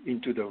energy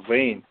into the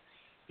vein,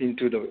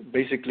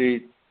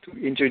 basically to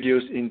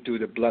introduce into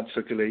the blood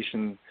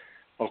circulation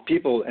of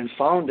people, and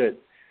found that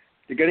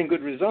they're getting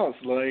good results,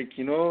 like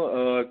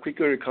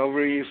quicker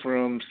recovery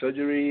from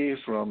surgery,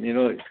 from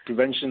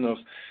prevention of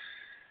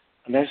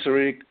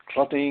unnecessary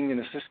clotting in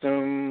the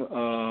system,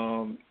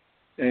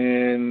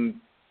 and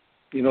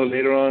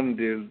later on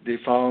they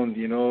found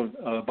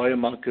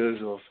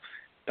biomarkers of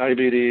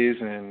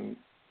diabetes and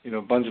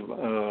a bunch of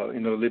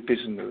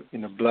lipids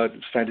in the blood,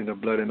 fat in the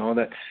blood, and all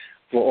that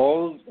were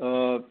all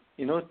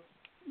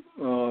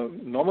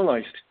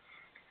normalized.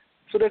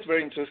 So that's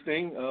very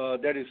interesting.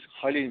 That is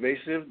highly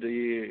invasive.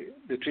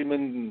 The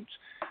treatment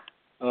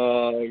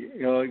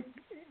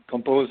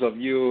composed of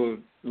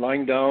you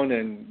lying down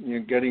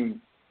and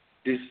getting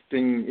this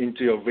thing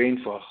into your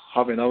vein for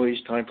half an hour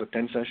each time for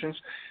 10 sessions.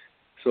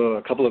 So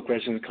a couple of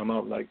questions come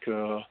up like,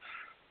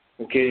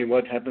 okay,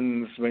 what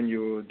happens when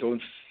you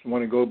don't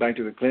want to go back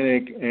to the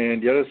clinic?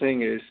 And the other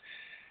thing is,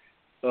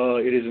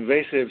 it is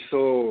invasive.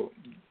 So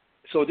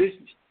this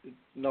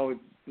now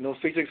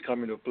physics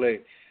come into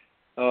play.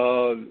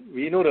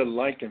 We know that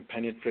light can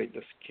penetrate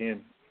the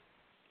skin.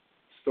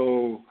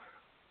 So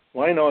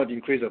why not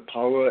increase the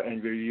power?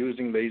 And we're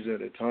using laser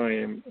at a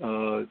time,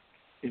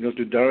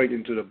 to direct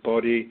into the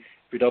body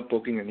without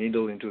poking a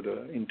needle into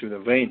the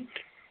vein.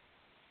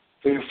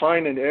 So you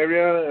find an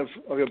area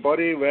of your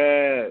body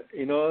where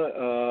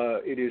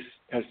it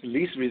has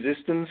least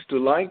resistance to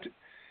light,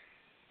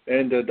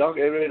 and the dark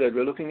area that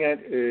we're looking at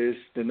is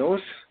the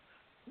nose,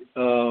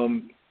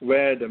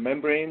 where the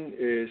membrane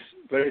is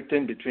very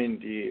thin between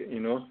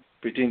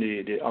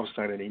the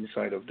outside and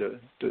inside of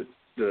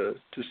the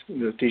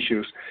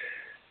tissues.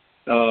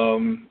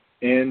 And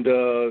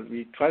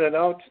we tried that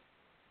out,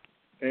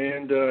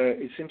 and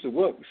it seems to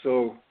work.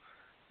 So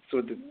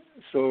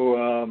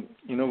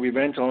we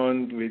went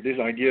on with this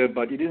idea,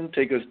 but it didn't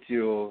take us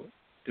till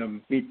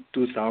the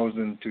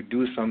mid-2000 to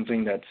do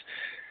something that's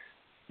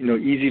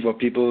easy for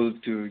people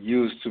to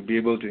use, to be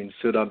able to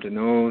insert up the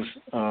nose,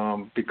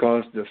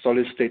 because the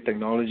solid-state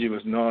technology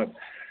was not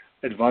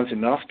advanced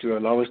enough to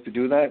allow us to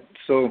do that.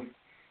 So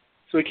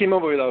we came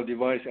up with our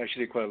device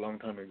actually quite a long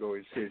time ago.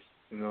 It's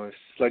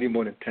slightly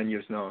more than 10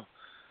 years now.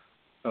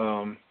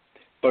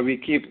 But we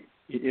keep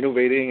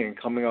innovating and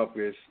coming up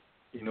with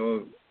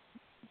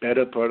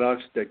better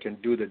products that can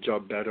do the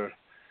job better.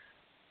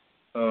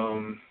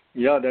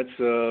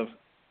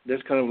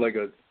 That's kind of like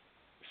a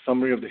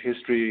summary of the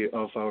history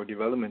of our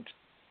development.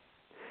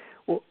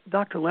 Well,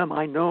 Dr. Lim,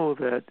 I know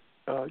that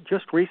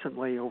just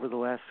recently, over the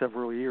last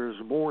several years,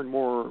 more and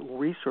more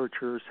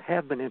researchers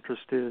have been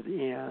interested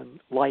in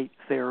light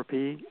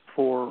therapy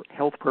for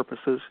health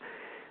purposes.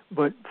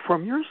 But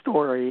from your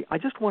story, I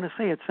just want to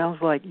say it sounds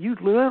like you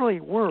literally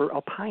were a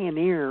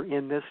pioneer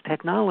in this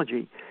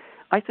technology.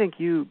 I think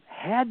you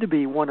had to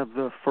be one of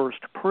the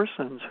first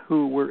persons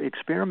who were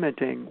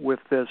experimenting with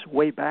this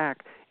way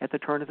back at the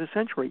turn of the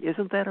century.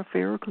 Isn't that a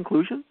fair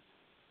conclusion?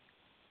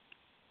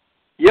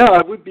 Yeah,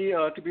 I would be.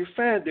 To be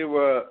fair, they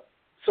were.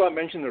 So I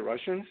mentioned the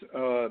Russians,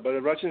 but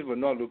the Russians were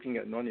not looking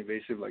at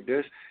non-invasive like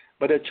this.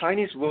 But the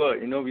Chinese were.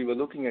 We were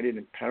looking at it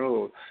in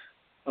parallel.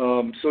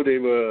 So they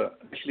were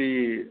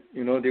actually,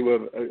 they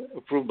were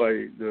approved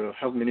by the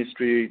health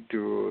ministry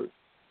to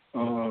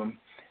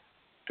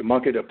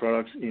market their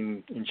products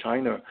in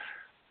China.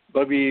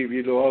 But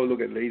we all look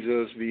at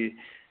lasers.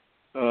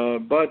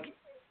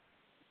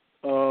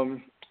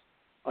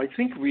 I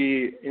think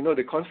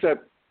the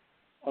concept,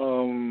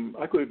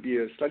 I could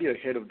be slightly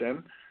ahead of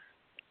them,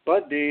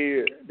 but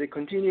they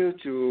continue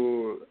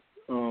to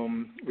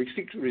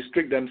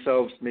restrict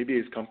themselves. Maybe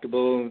it's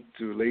comfortable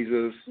to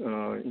lasers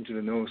into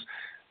the nose,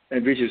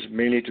 and which is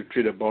mainly to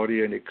treat the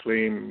body, and they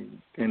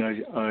claim, and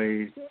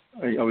I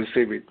would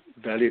say with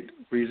valid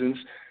reasons,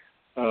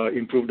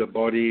 improve the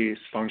body's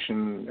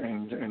function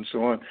and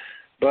so on.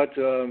 But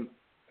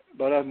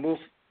I've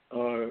moved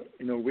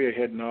way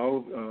ahead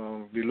now.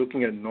 We're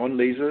looking at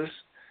non-lasers,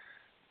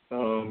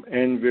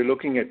 and we're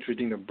looking at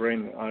treating the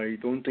brain. I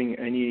don't think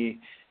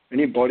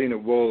anybody in the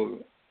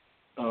world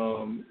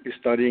is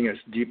studying as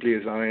deeply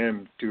as I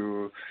am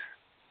to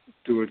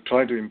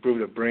try to improve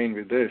the brain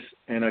with this.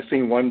 And I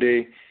think one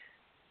day,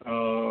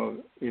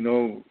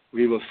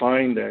 we will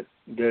find that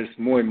there's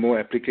more and more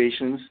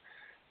applications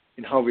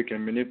in how we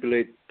can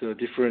manipulate the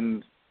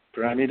different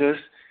parameters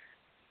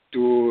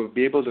to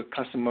be able to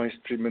customize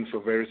treatment for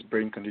various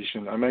brain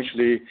conditions. I'm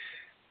actually,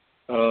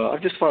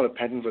 I've just filed a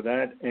patent for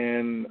that,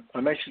 and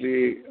I'm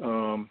actually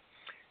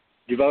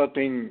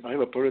developing, I have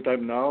a prototype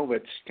now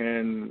which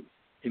can,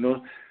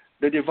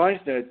 the device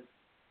that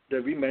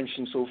we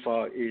mentioned so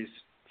far is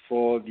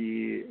for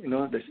the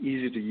that's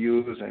easy to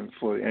use, and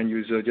for the end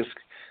user, just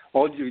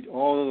all you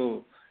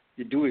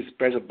do is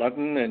press a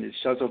button and it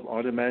shuts off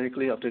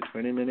automatically after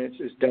 20 minutes.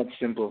 It's that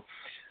simple.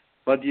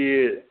 But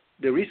the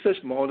research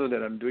model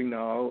that I'm doing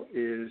now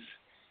is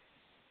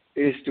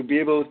to be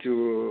able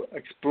to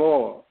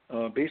explore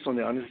based on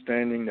the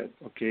understanding that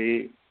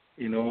you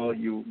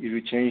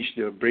change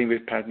the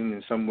brainwave pattern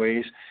in some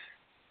ways.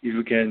 If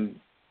you can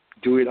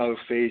do it out of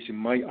phase, you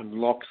might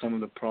unlock some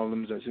of the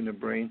problems that's in the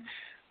brain.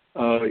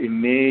 It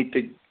may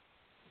take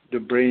the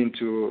brain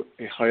to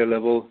a higher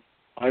level.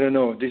 I don't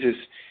know. This is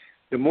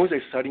the most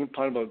exciting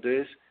part about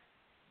this,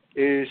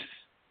 is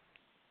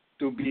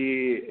to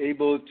be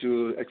able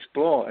to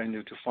explore and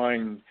to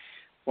find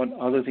what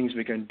other things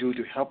we can do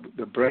to help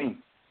the brain.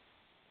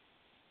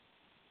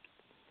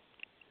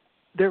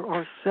 There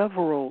are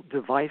several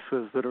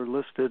devices that are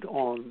listed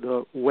on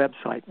the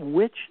website.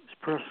 Which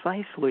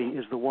precisely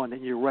is the one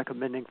that you're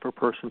recommending for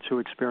persons who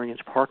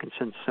experience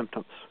Parkinson's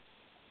symptoms?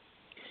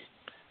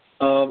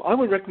 I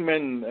would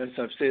recommend, as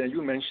I've said, and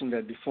you mentioned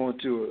that before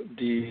too,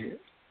 the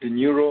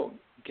Neuron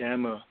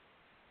Gamma,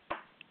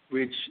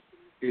 which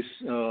is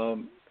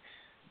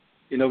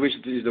which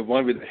is the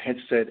one with the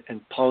headset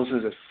and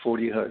pulses at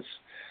 40 hertz.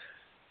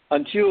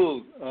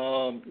 Until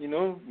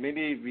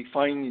maybe we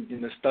find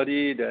in the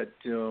study that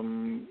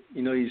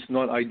it's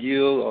not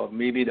ideal, or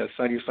maybe the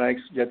side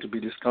effects yet to be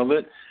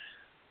discovered,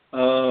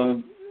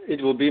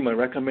 it will be my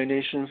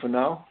recommendation for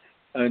now.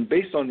 And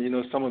based on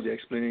some of the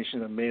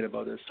explanations I made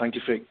about the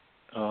scientific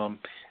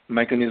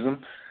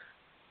mechanism,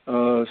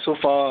 so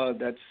far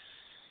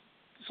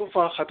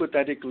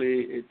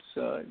hypothetically it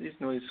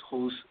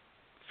holds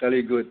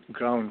fairly good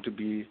ground to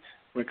be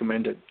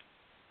recommended.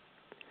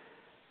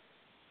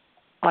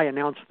 I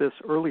announced this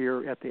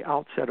earlier at the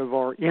outset of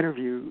our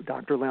interview,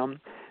 Dr. Lim,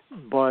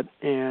 but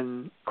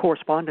in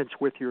correspondence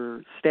with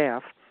your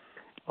staff,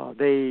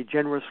 they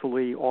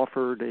generously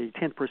offered a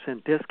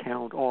 10%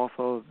 discount off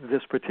of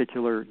this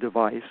particular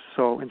device.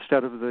 So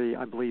instead of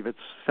I believe it's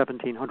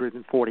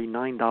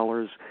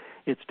 $1,749,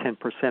 it's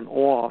 10%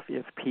 off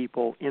if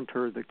people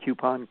enter the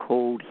coupon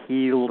code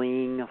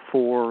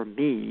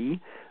HEALING4ME,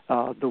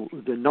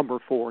 the number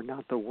 4,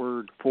 not the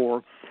word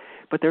 4.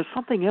 But there's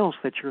something else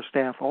that your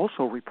staff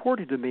also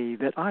reported to me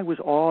that I was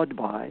awed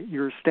by.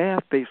 Your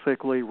staff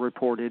basically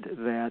reported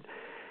that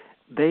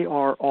they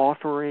are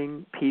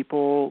offering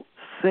people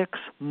 6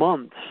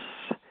 months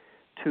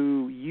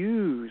to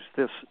use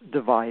this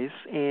device,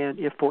 and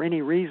if for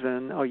any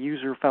reason a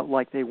user felt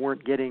like they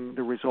weren't getting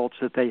the results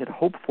that they had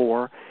hoped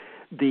for,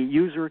 the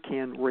user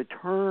can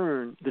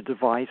return the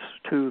device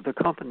to the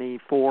company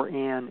for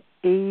an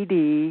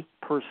 80%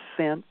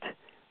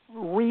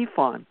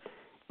 refund.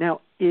 Now,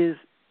 is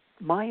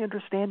my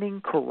understanding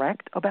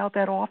correct about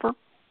that offer?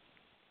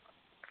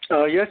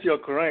 Yes, you're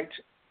correct.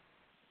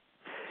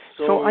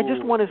 So I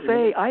just want to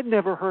say I've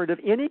never heard of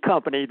any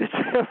company that's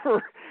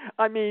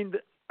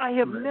I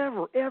have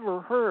never, ever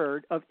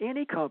heard of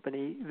any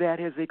company that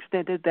has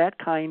extended that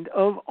kind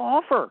of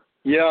offer.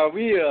 Yeah,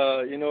 we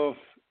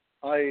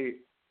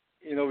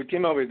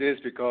came up with this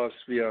because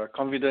we are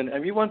confident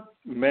and we want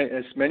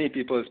as many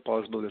people as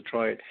possible to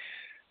try it.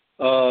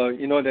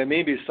 There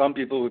may be some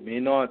people who may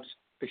not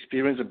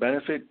experience a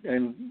benefit,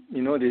 and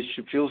they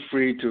should feel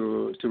free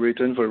to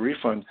return for a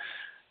refund.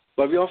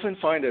 But we often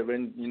find that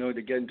when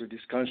they get into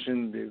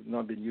discussion, they've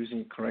not been using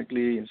it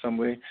correctly in some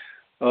way,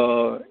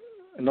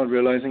 not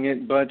realizing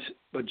it. But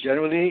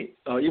generally,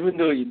 even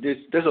though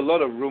there's a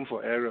lot of room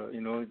for error,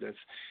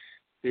 that's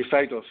the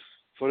effect of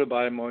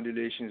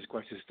photobiomodulation is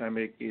quite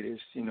systemic. It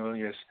is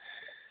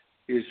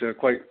is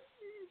quite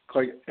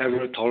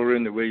error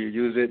tolerant the way you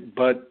use it,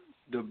 but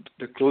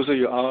the closer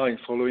you are in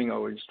following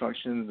our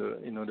instructions,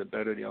 the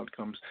better the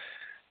outcomes.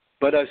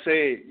 But I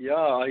say,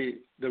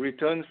 the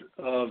returns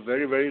are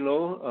very, very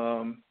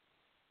low.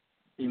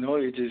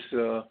 It is,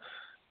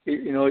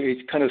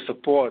 it kind of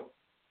support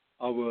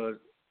our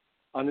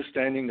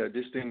understanding that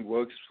this thing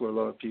works for a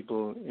lot of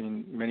people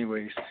in many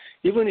ways.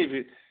 Even if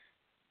it,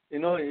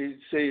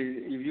 say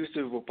you used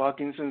it for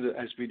Parkinson's,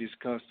 as we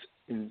discussed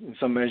in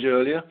some measure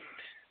earlier,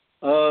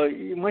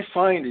 you might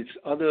find its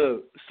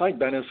other side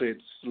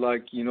benefits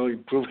like,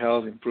 improve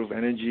health, improve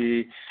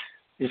energy.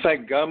 In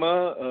fact,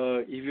 Gamma,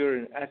 if you're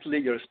an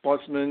athlete, you're a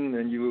sportsman,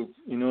 and you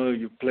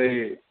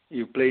play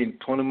in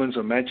tournaments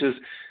or matches,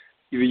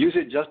 if you use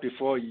it just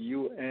before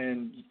you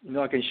and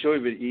I can show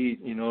you with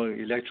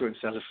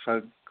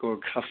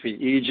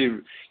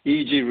electroencephalography,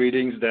 EEG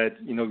readings that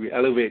we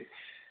elevate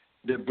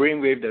the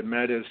brainwave that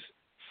matters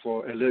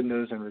for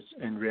alertness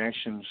and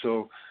reaction.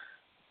 So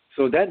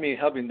that may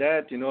help in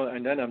that,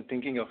 and then I'm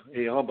thinking of,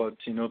 hey, how about,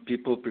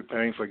 people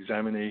preparing for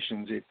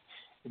examinations? It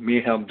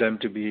may help them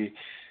to be,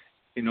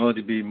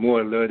 to be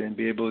more alert and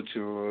be able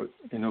to,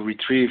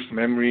 retrieve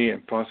memory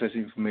and process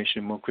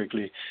information more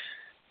quickly.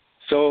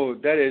 So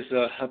that is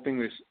helping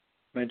with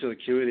mental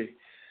acuity.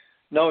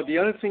 Now, the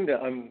other thing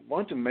that I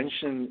want to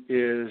mention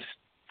is,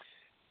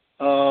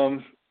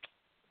 so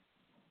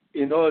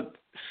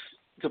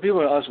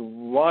people ask,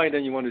 why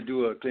then you want to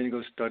do a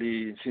clinical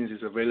study since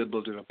it's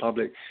available to the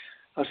public?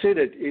 I'll say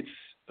that it's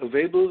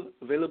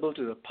available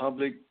to the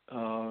public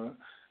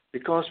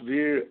because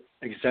we're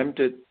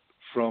exempted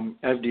from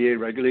FDA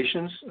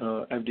regulations.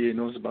 FDA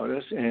knows about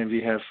us, and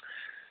we have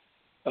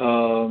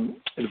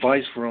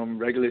advice from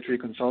regulatory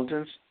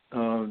consultants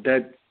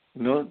that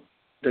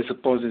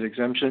supports this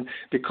exemption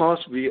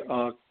because we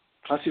are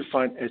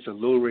classified as a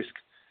low-risk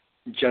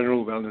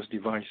general wellness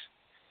device.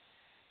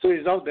 So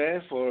it's out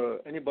there for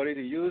anybody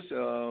to use,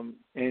 and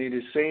it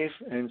is safe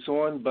and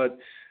so on. But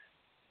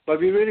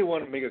we really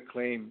want to make a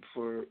claim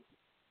for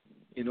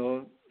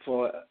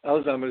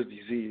Alzheimer's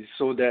disease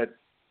so that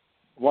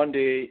one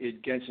day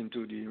it gets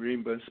into the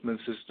reimbursement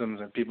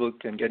systems and people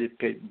can get it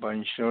paid by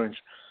insurance.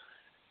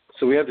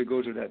 So we have to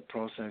go through that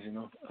process,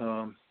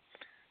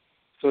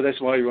 So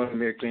that's why we want to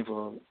make a claim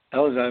for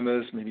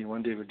Alzheimer's. Maybe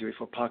one day we'll do it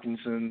for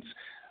Parkinson's.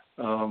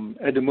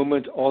 At the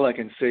moment, all I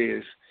can say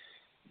is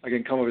I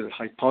can come up with a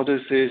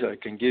hypothesis. I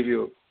can give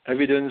you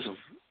evidence of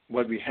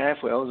what we have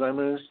for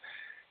Alzheimer's.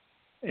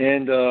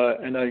 And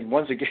I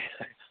once again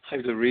I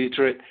have to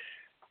reiterate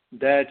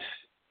that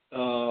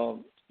I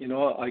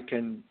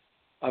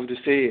have to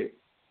say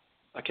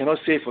I cannot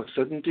say for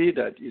certainty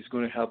that it's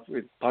going to help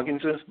with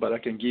Parkinson's, but I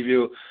can give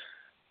you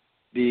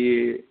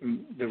the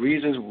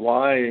reasons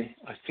why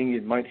I think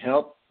it might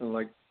help.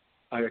 Like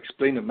I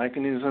explained the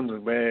mechanisms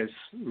and where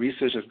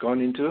research has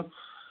gone into,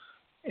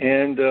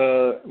 and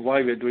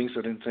why we're doing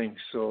certain things.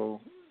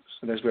 So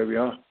that's where we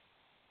are.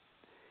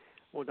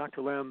 Well,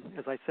 Dr. Lim,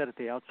 as I said at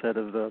the outset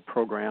of the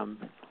program,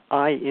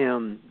 I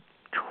am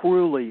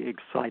truly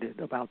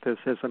excited about this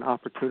as an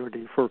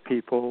opportunity for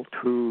people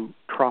to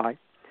try.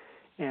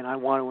 And I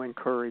want to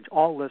encourage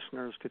all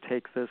listeners to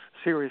take this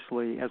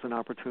seriously as an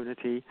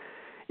opportunity.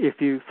 If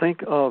you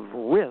think of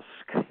risk,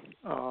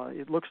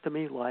 it looks to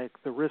me like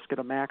the risk at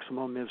a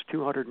maximum is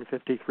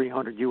 $250,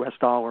 $300 US.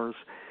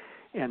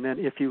 And then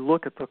if you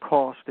look at the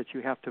cost that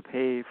you have to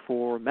pay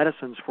for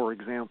medicines, for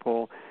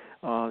example,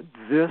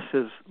 this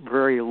is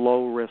very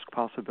low-risk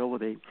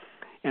possibility.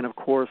 And, of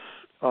course,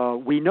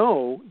 we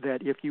know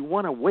that if you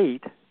want to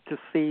wait to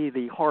see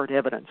the hard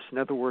evidence, in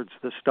other words,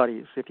 the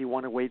studies, if you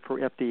want to wait for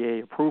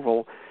FDA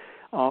approval,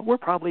 we're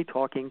probably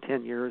talking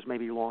 10 years,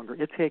 maybe longer.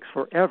 It takes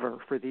forever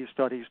for these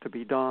studies to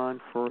be done,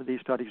 for these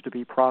studies to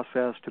be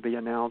processed, to be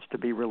announced, to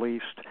be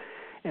released.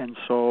 And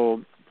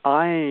so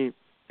I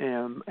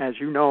am, as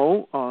you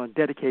know,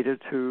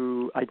 dedicated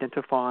to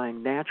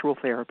identifying natural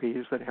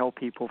therapies that help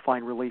people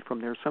find relief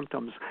from their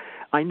symptoms.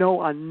 I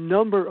know a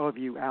number of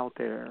you out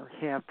there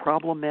have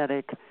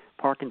problematic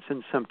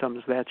Parkinson's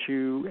symptoms that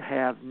you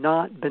have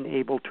not been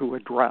able to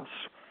address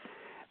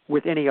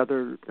with any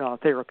other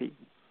therapy.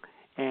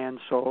 And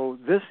so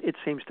this, it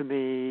seems to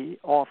me,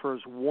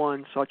 offers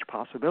one such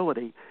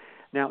possibility.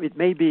 Now, it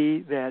may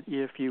be that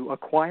if you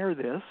acquire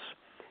this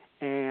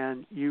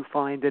and you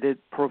find that it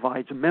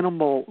provides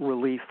minimal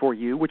relief for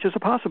you, which is a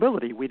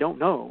possibility, we don't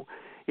know,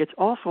 it's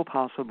also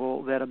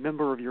possible that a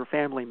member of your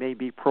family may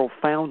be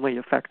profoundly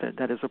affected,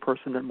 that is, a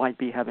person that might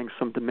be having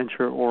some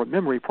dementia or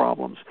memory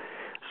problems.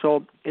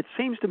 So it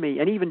seems to me,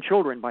 and even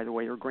children, by the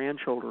way, or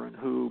grandchildren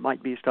who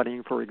might be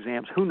studying for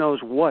exams, who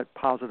knows what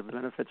positive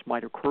benefits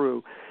might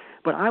accrue.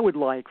 But I would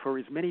like for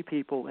as many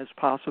people as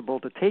possible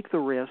to take the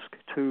risk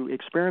to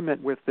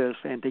experiment with this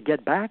and to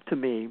get back to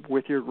me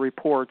with your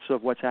reports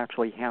of what's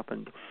actually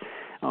happened.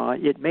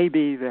 It may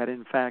be that,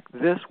 in fact,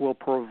 this will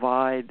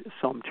provide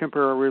some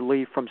temporary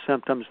relief from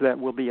symptoms that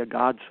will be a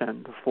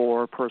godsend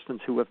for persons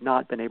who have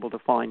not been able to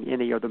find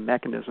any other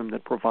mechanism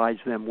that provides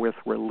them with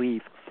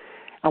relief.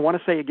 I want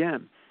to say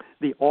again,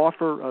 the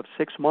offer of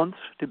 6 months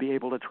to be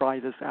able to try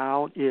this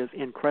out is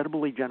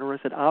incredibly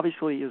generous. It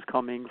obviously is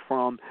coming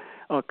from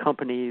a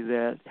company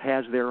that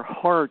has their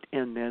heart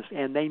in this,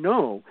 and they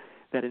know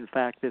that, in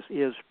fact, this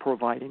is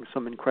providing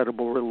some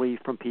incredible relief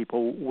from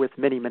people with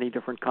many, many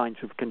different kinds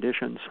of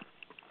conditions.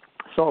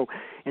 So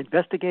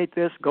investigate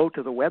this. Go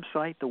to the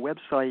website. The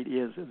website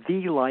is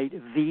VLight,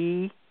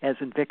 V as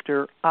in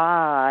Victor,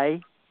 IELIGHT.com.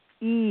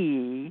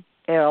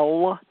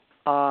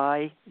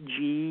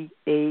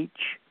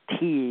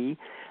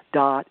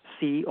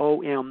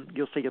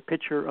 You'll see a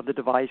picture of the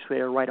device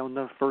there right on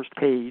the first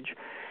page.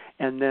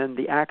 And then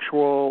the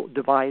actual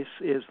device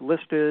is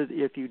listed.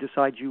 If you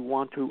decide you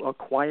want to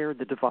acquire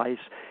the device,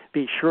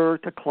 be sure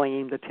to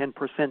claim the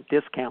 10%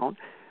 discount.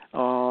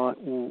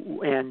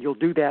 And you'll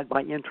do that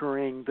by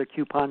entering the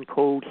coupon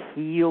code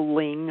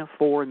HEALING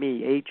for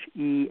me,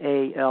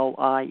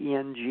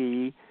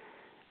 HEALING,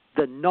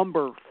 the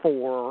number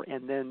 4,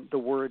 and then the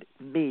word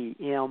me,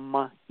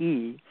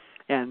 M-E,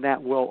 and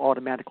that will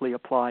automatically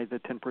apply the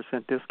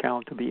 10%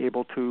 discount to be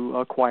able to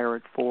acquire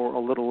it for a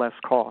little less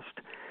cost.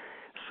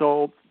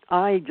 So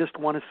I just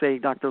want to say,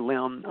 Dr.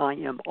 Lim, I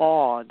am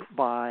awed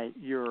by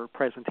your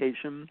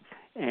presentation,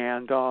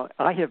 and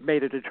I have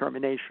made a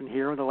determination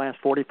here in the last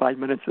 45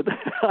 minutes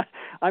that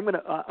I'm going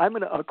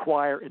to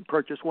acquire and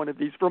purchase one of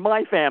these for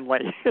my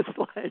family. It's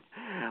like,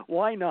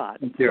 why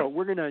not? So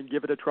we're going to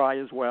give it a try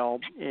as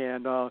well,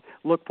 and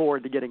look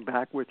forward to getting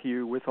back with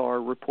you with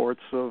our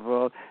reports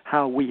of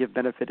how we have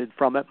benefited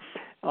from it.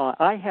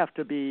 I have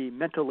to be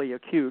mentally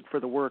acute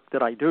for the work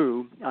that I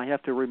do. I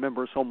have to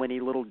remember so many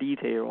little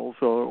details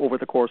over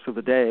the course of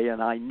the day,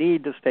 and I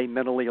need to stay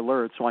mentally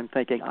alert. So I'm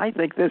thinking, I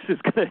think this is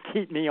going to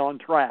keep me on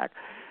track.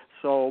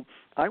 So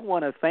I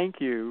want to thank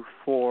you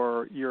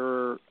for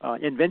your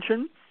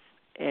invention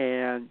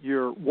and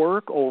your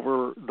work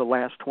over the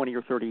last 20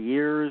 or 30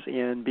 years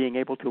in being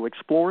able to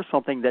explore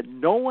something that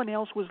no one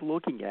else was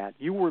looking at.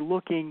 You were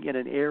looking in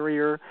an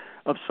area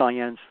of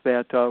science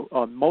that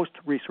most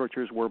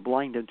researchers were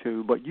blinded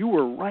to, but you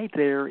were right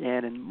there,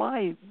 and in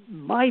my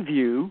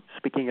view,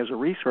 speaking as a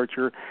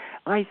researcher,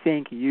 I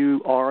think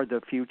you are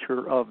the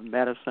future of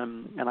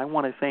medicine, and I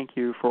want to thank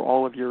you for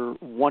all of your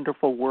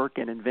wonderful work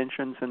and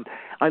inventions, and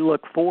I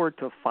look forward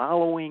to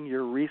following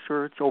your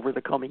research over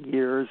the coming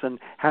years and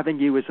having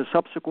you as a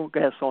subsequent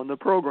guest on the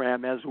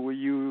program as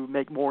you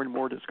make more and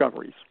more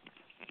discoveries.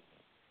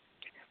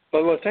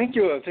 Well, thank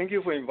you. Thank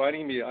you for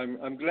inviting me.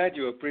 I'm glad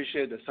you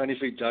appreciate the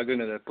scientific jargon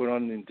that I put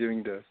on in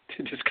during the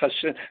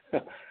discussion.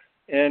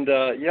 And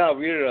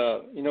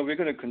we're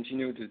going to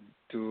continue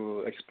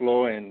to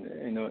explore and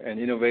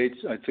innovate.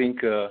 I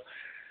think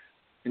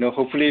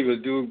hopefully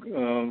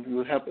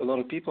we'll help a lot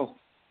of people.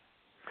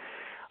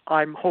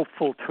 I'm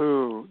hopeful,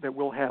 too, that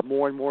we'll have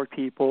more and more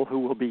people who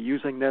will be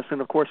using this. And,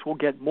 of course, we'll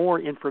get more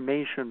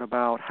information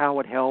about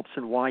how it helps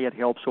and why it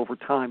helps over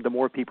time, the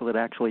more people that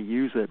actually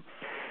use it.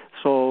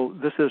 So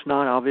this is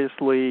not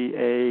obviously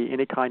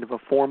any kind of a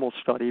formal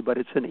study, but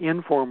it's an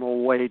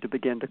informal way to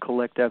begin to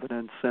collect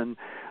evidence and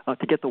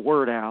to get the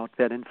word out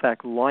that, in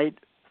fact, light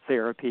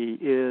therapy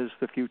is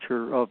the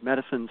future of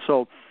medicine.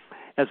 So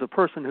as a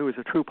person who is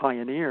a true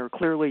pioneer,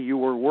 clearly you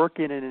were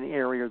working in an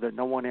area that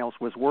no one else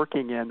was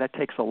working in. That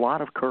takes a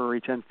lot of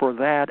courage. And for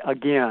that,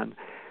 again,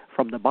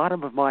 from the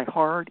bottom of my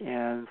heart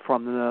and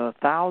from the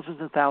thousands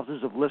and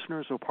thousands of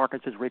listeners of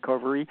Parkinson's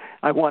Recovery,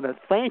 I want to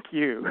thank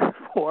you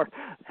for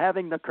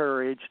having the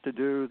courage to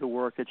do the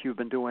work that you've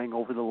been doing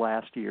over the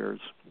last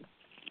years.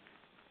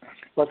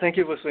 Well, thank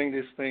you for saying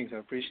these things. I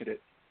appreciate it.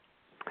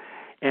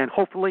 And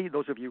hopefully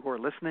those of you who are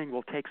listening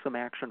will take some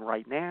action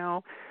right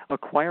now,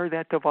 acquire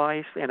that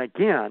device, and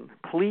again,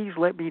 please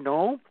let me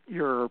know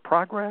your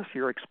progress,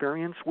 your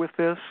experience with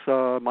this.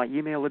 My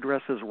email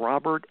address is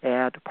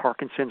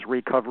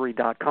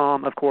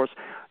robert@parkinsonsrecovery.com. Of course,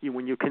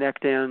 when you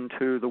connect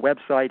into the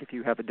website, if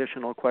you have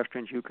additional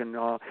questions, you can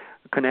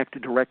connect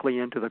directly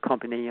into the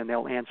company, and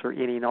they'll answer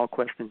any and all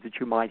questions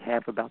that you might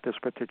have about this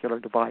particular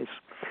device.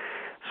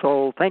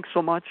 So thanks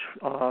so much,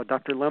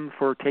 Dr. Lim,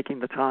 for taking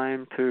the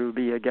time to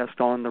be a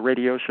guest on the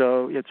radio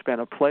show. It's been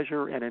a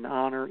pleasure and an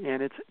honor,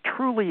 and it's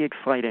truly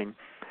exciting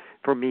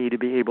for me to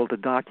be able to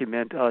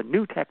document a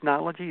new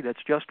technology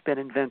that's just been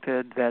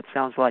invented that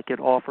sounds like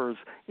it offers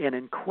an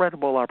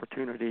incredible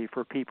opportunity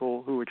for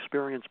people who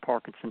experience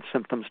Parkinson's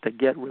symptoms to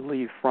get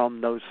relief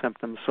from those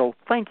symptoms. So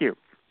thank you.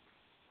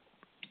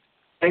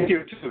 Thank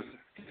you, too.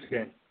 Thanks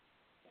again.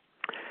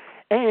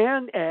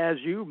 And as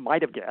you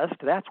might have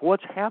guessed, that's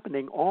what's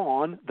happening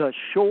on the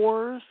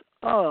shores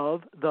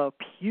of the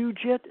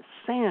Puget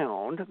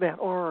Sound that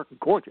are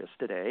gorgeous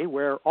today,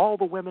 where all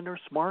the women are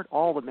smart,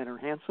 all the men are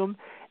handsome,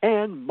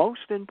 and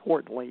most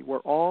importantly,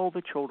 where all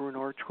the children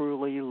are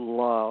truly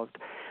loved.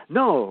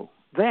 Know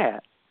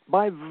that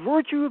by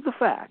virtue of the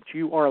fact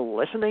you are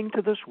listening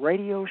to this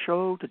radio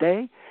show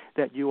today,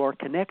 that you are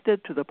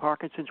connected to the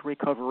Parkinson's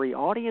Recovery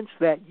audience,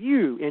 that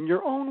you, in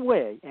your own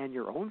way and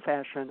your own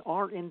fashion,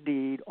 are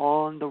indeed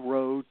on the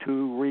road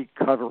to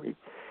recovery.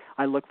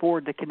 I look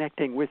forward to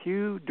connecting with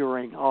you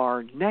during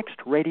our next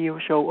radio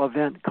show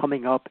event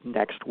coming up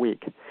next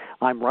week.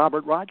 I'm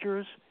Robert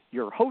Rogers,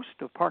 your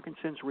host of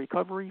Parkinson's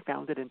Recovery,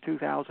 founded in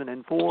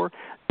 2004,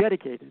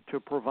 dedicated to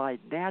provide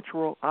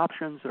natural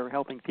options that are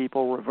helping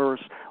people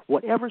reverse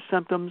whatever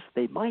symptoms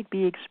they might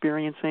be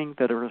experiencing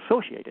that are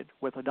associated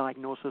with a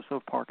diagnosis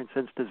of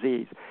Parkinson's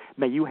disease.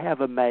 May you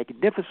have a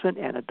magnificent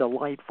and a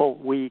delightful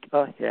week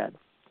ahead.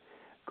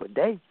 Good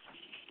day.